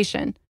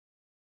strangulation.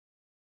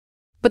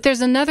 But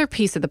there's another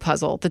piece of the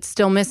puzzle that's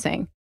still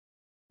missing.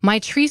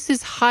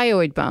 Mitrice's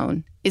hyoid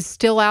bone is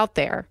still out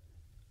there.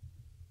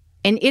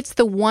 And it's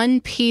the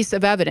one piece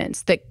of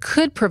evidence that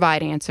could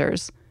provide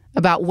answers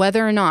about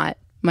whether or not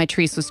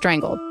Mitrice was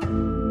strangled.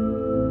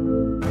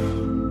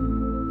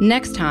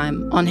 Next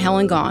time on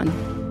Helen Gone.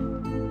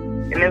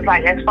 And it's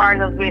like, as far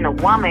as us being a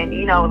woman,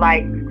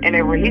 and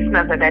they were releasing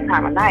us at that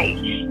time of night,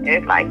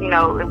 it's like,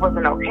 it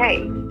wasn't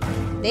okay.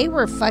 They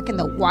were fucking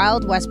the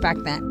Wild West back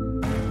then.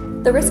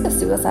 The risk of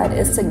suicide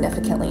is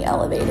significantly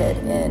elevated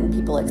in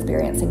people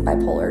experiencing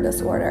bipolar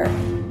disorder.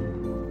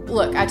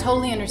 Look, I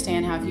totally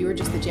understand how if you were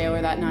just the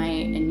jailer that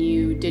night and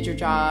you did your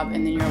job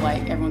and then you're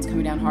like, everyone's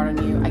coming down hard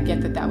on you, I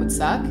get that would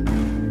suck.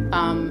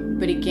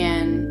 But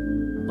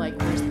again,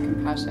 where's the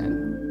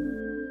compassion?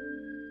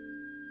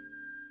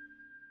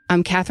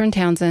 I'm Catherine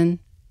Townsend,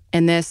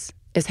 and this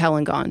is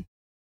Helen Gone.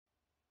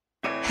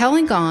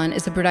 Helen Gone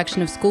is a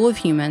production of School of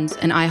Humans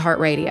and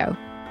iHeartRadio.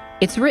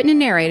 It's written and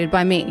narrated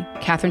by me,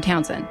 Catherine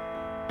Townsend.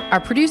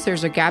 Our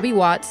producers are Gabby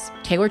Watts,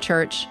 Taylor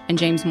Church, and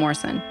James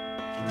Morrison.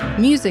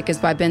 Music is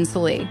by Ben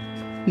Salee.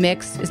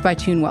 Mix is by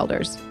Tune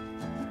Welders.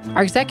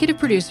 Our executive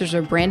producers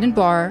are Brandon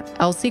Barr,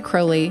 Elsie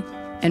Crowley,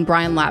 and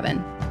Brian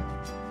Lavin.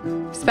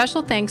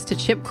 Special thanks to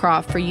Chip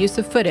Croft for use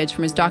of footage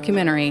from his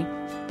documentary,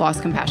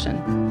 Lost Compassion.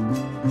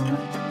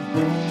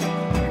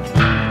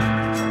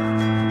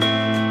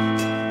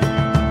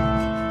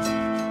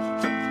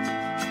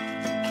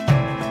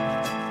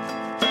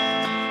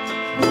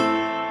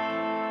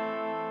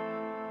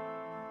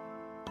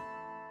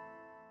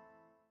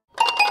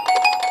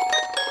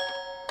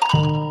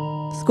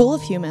 School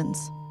of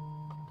Humans.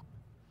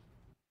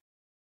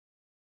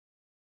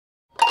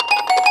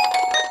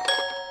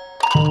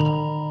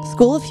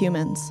 School of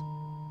Humans.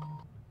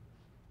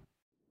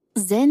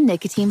 Zyn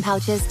nicotine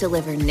pouches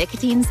deliver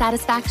nicotine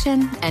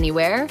satisfaction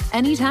anywhere,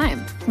 anytime,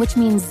 which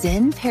means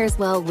Zyn pairs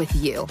well with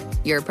you,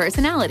 your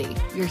personality,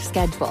 your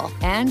schedule,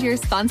 and your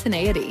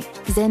spontaneity.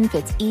 Zyn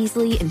fits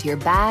easily into your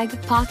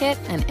bag, pocket,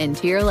 and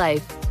into your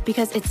life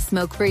because it's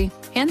smoke-free,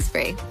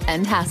 hands-free,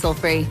 and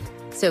hassle-free.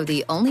 So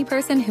the only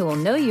person who will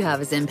know you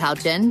have a Zyn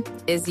pouch in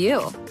is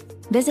you.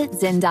 Visit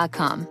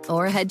Zyn.com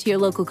or head to your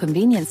local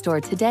convenience store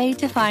today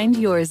to find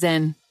your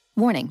Zyn.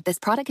 Warning, this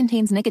product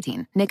contains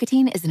nicotine.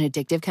 Nicotine is an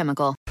addictive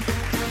chemical.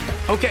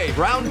 Okay,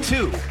 round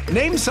 2.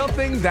 Name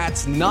something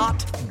that's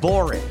not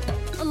boring.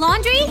 A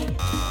laundry?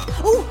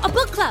 Ooh, a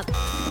book club.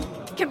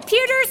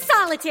 Computer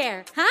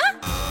solitaire, huh?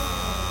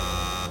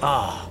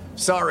 Ah, oh,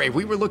 sorry,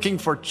 we were looking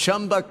for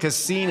Chumba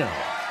Casino.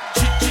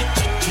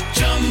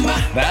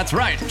 That's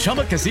right,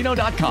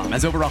 ChumbaCasino.com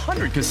has over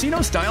 100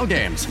 casino-style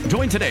games.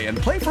 Join today and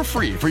play for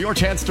free for your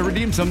chance to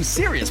redeem some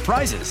serious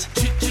prizes.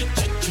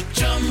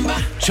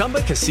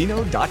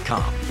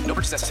 ChumbaCasino.com. No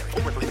purchase necessary.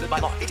 Void where prohibited by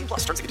law. 18+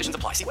 terms and conditions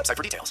apply. See website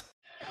for details.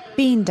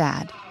 Bean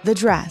Dad, The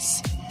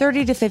Dress,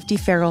 30 to 50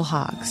 Feral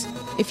Hogs.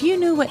 If you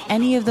knew what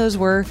any of those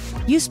were,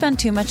 you spend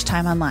too much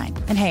time online.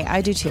 And hey,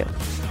 I do too.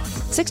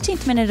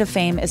 16th Minute of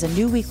Fame is a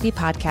new weekly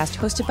podcast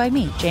hosted by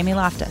me, Jamie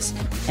Loftus.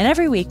 And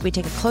every week we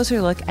take a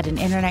closer look at an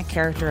internet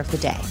character of the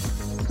day.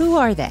 Who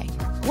are they?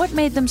 What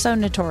made them so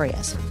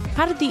notorious?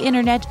 How did the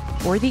internet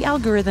or the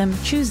algorithm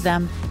choose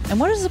them? And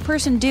what does a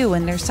person do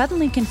when they're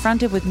suddenly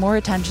confronted with more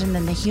attention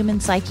than the human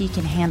psyche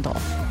can handle?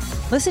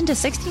 Listen to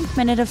 16th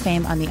Minute of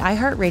Fame on the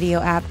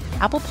iHeartRadio app,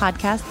 Apple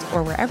Podcasts,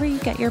 or wherever you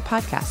get your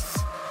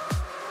podcasts.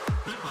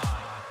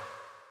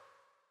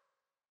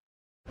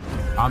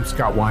 I'm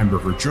Scott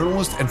Weinberger,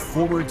 journalist and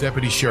former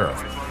deputy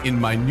sheriff. In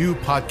my new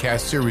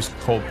podcast series,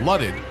 Cold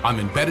Blooded, I'm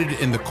embedded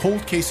in the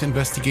cold case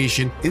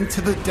investigation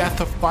into the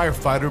death of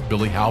firefighter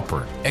Billy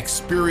Halpern.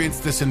 Experience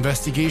this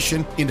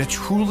investigation in a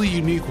truly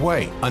unique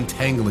way,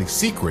 untangling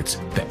secrets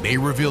that may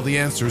reveal the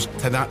answers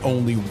to not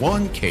only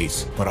one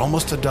case, but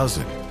almost a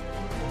dozen.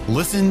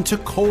 Listen to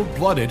Cold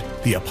Blooded,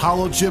 the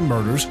Apollo Gym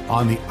Murders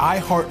on the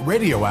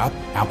iHeartRadio app,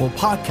 Apple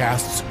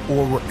Podcasts,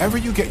 or wherever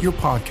you get your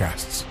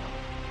podcasts.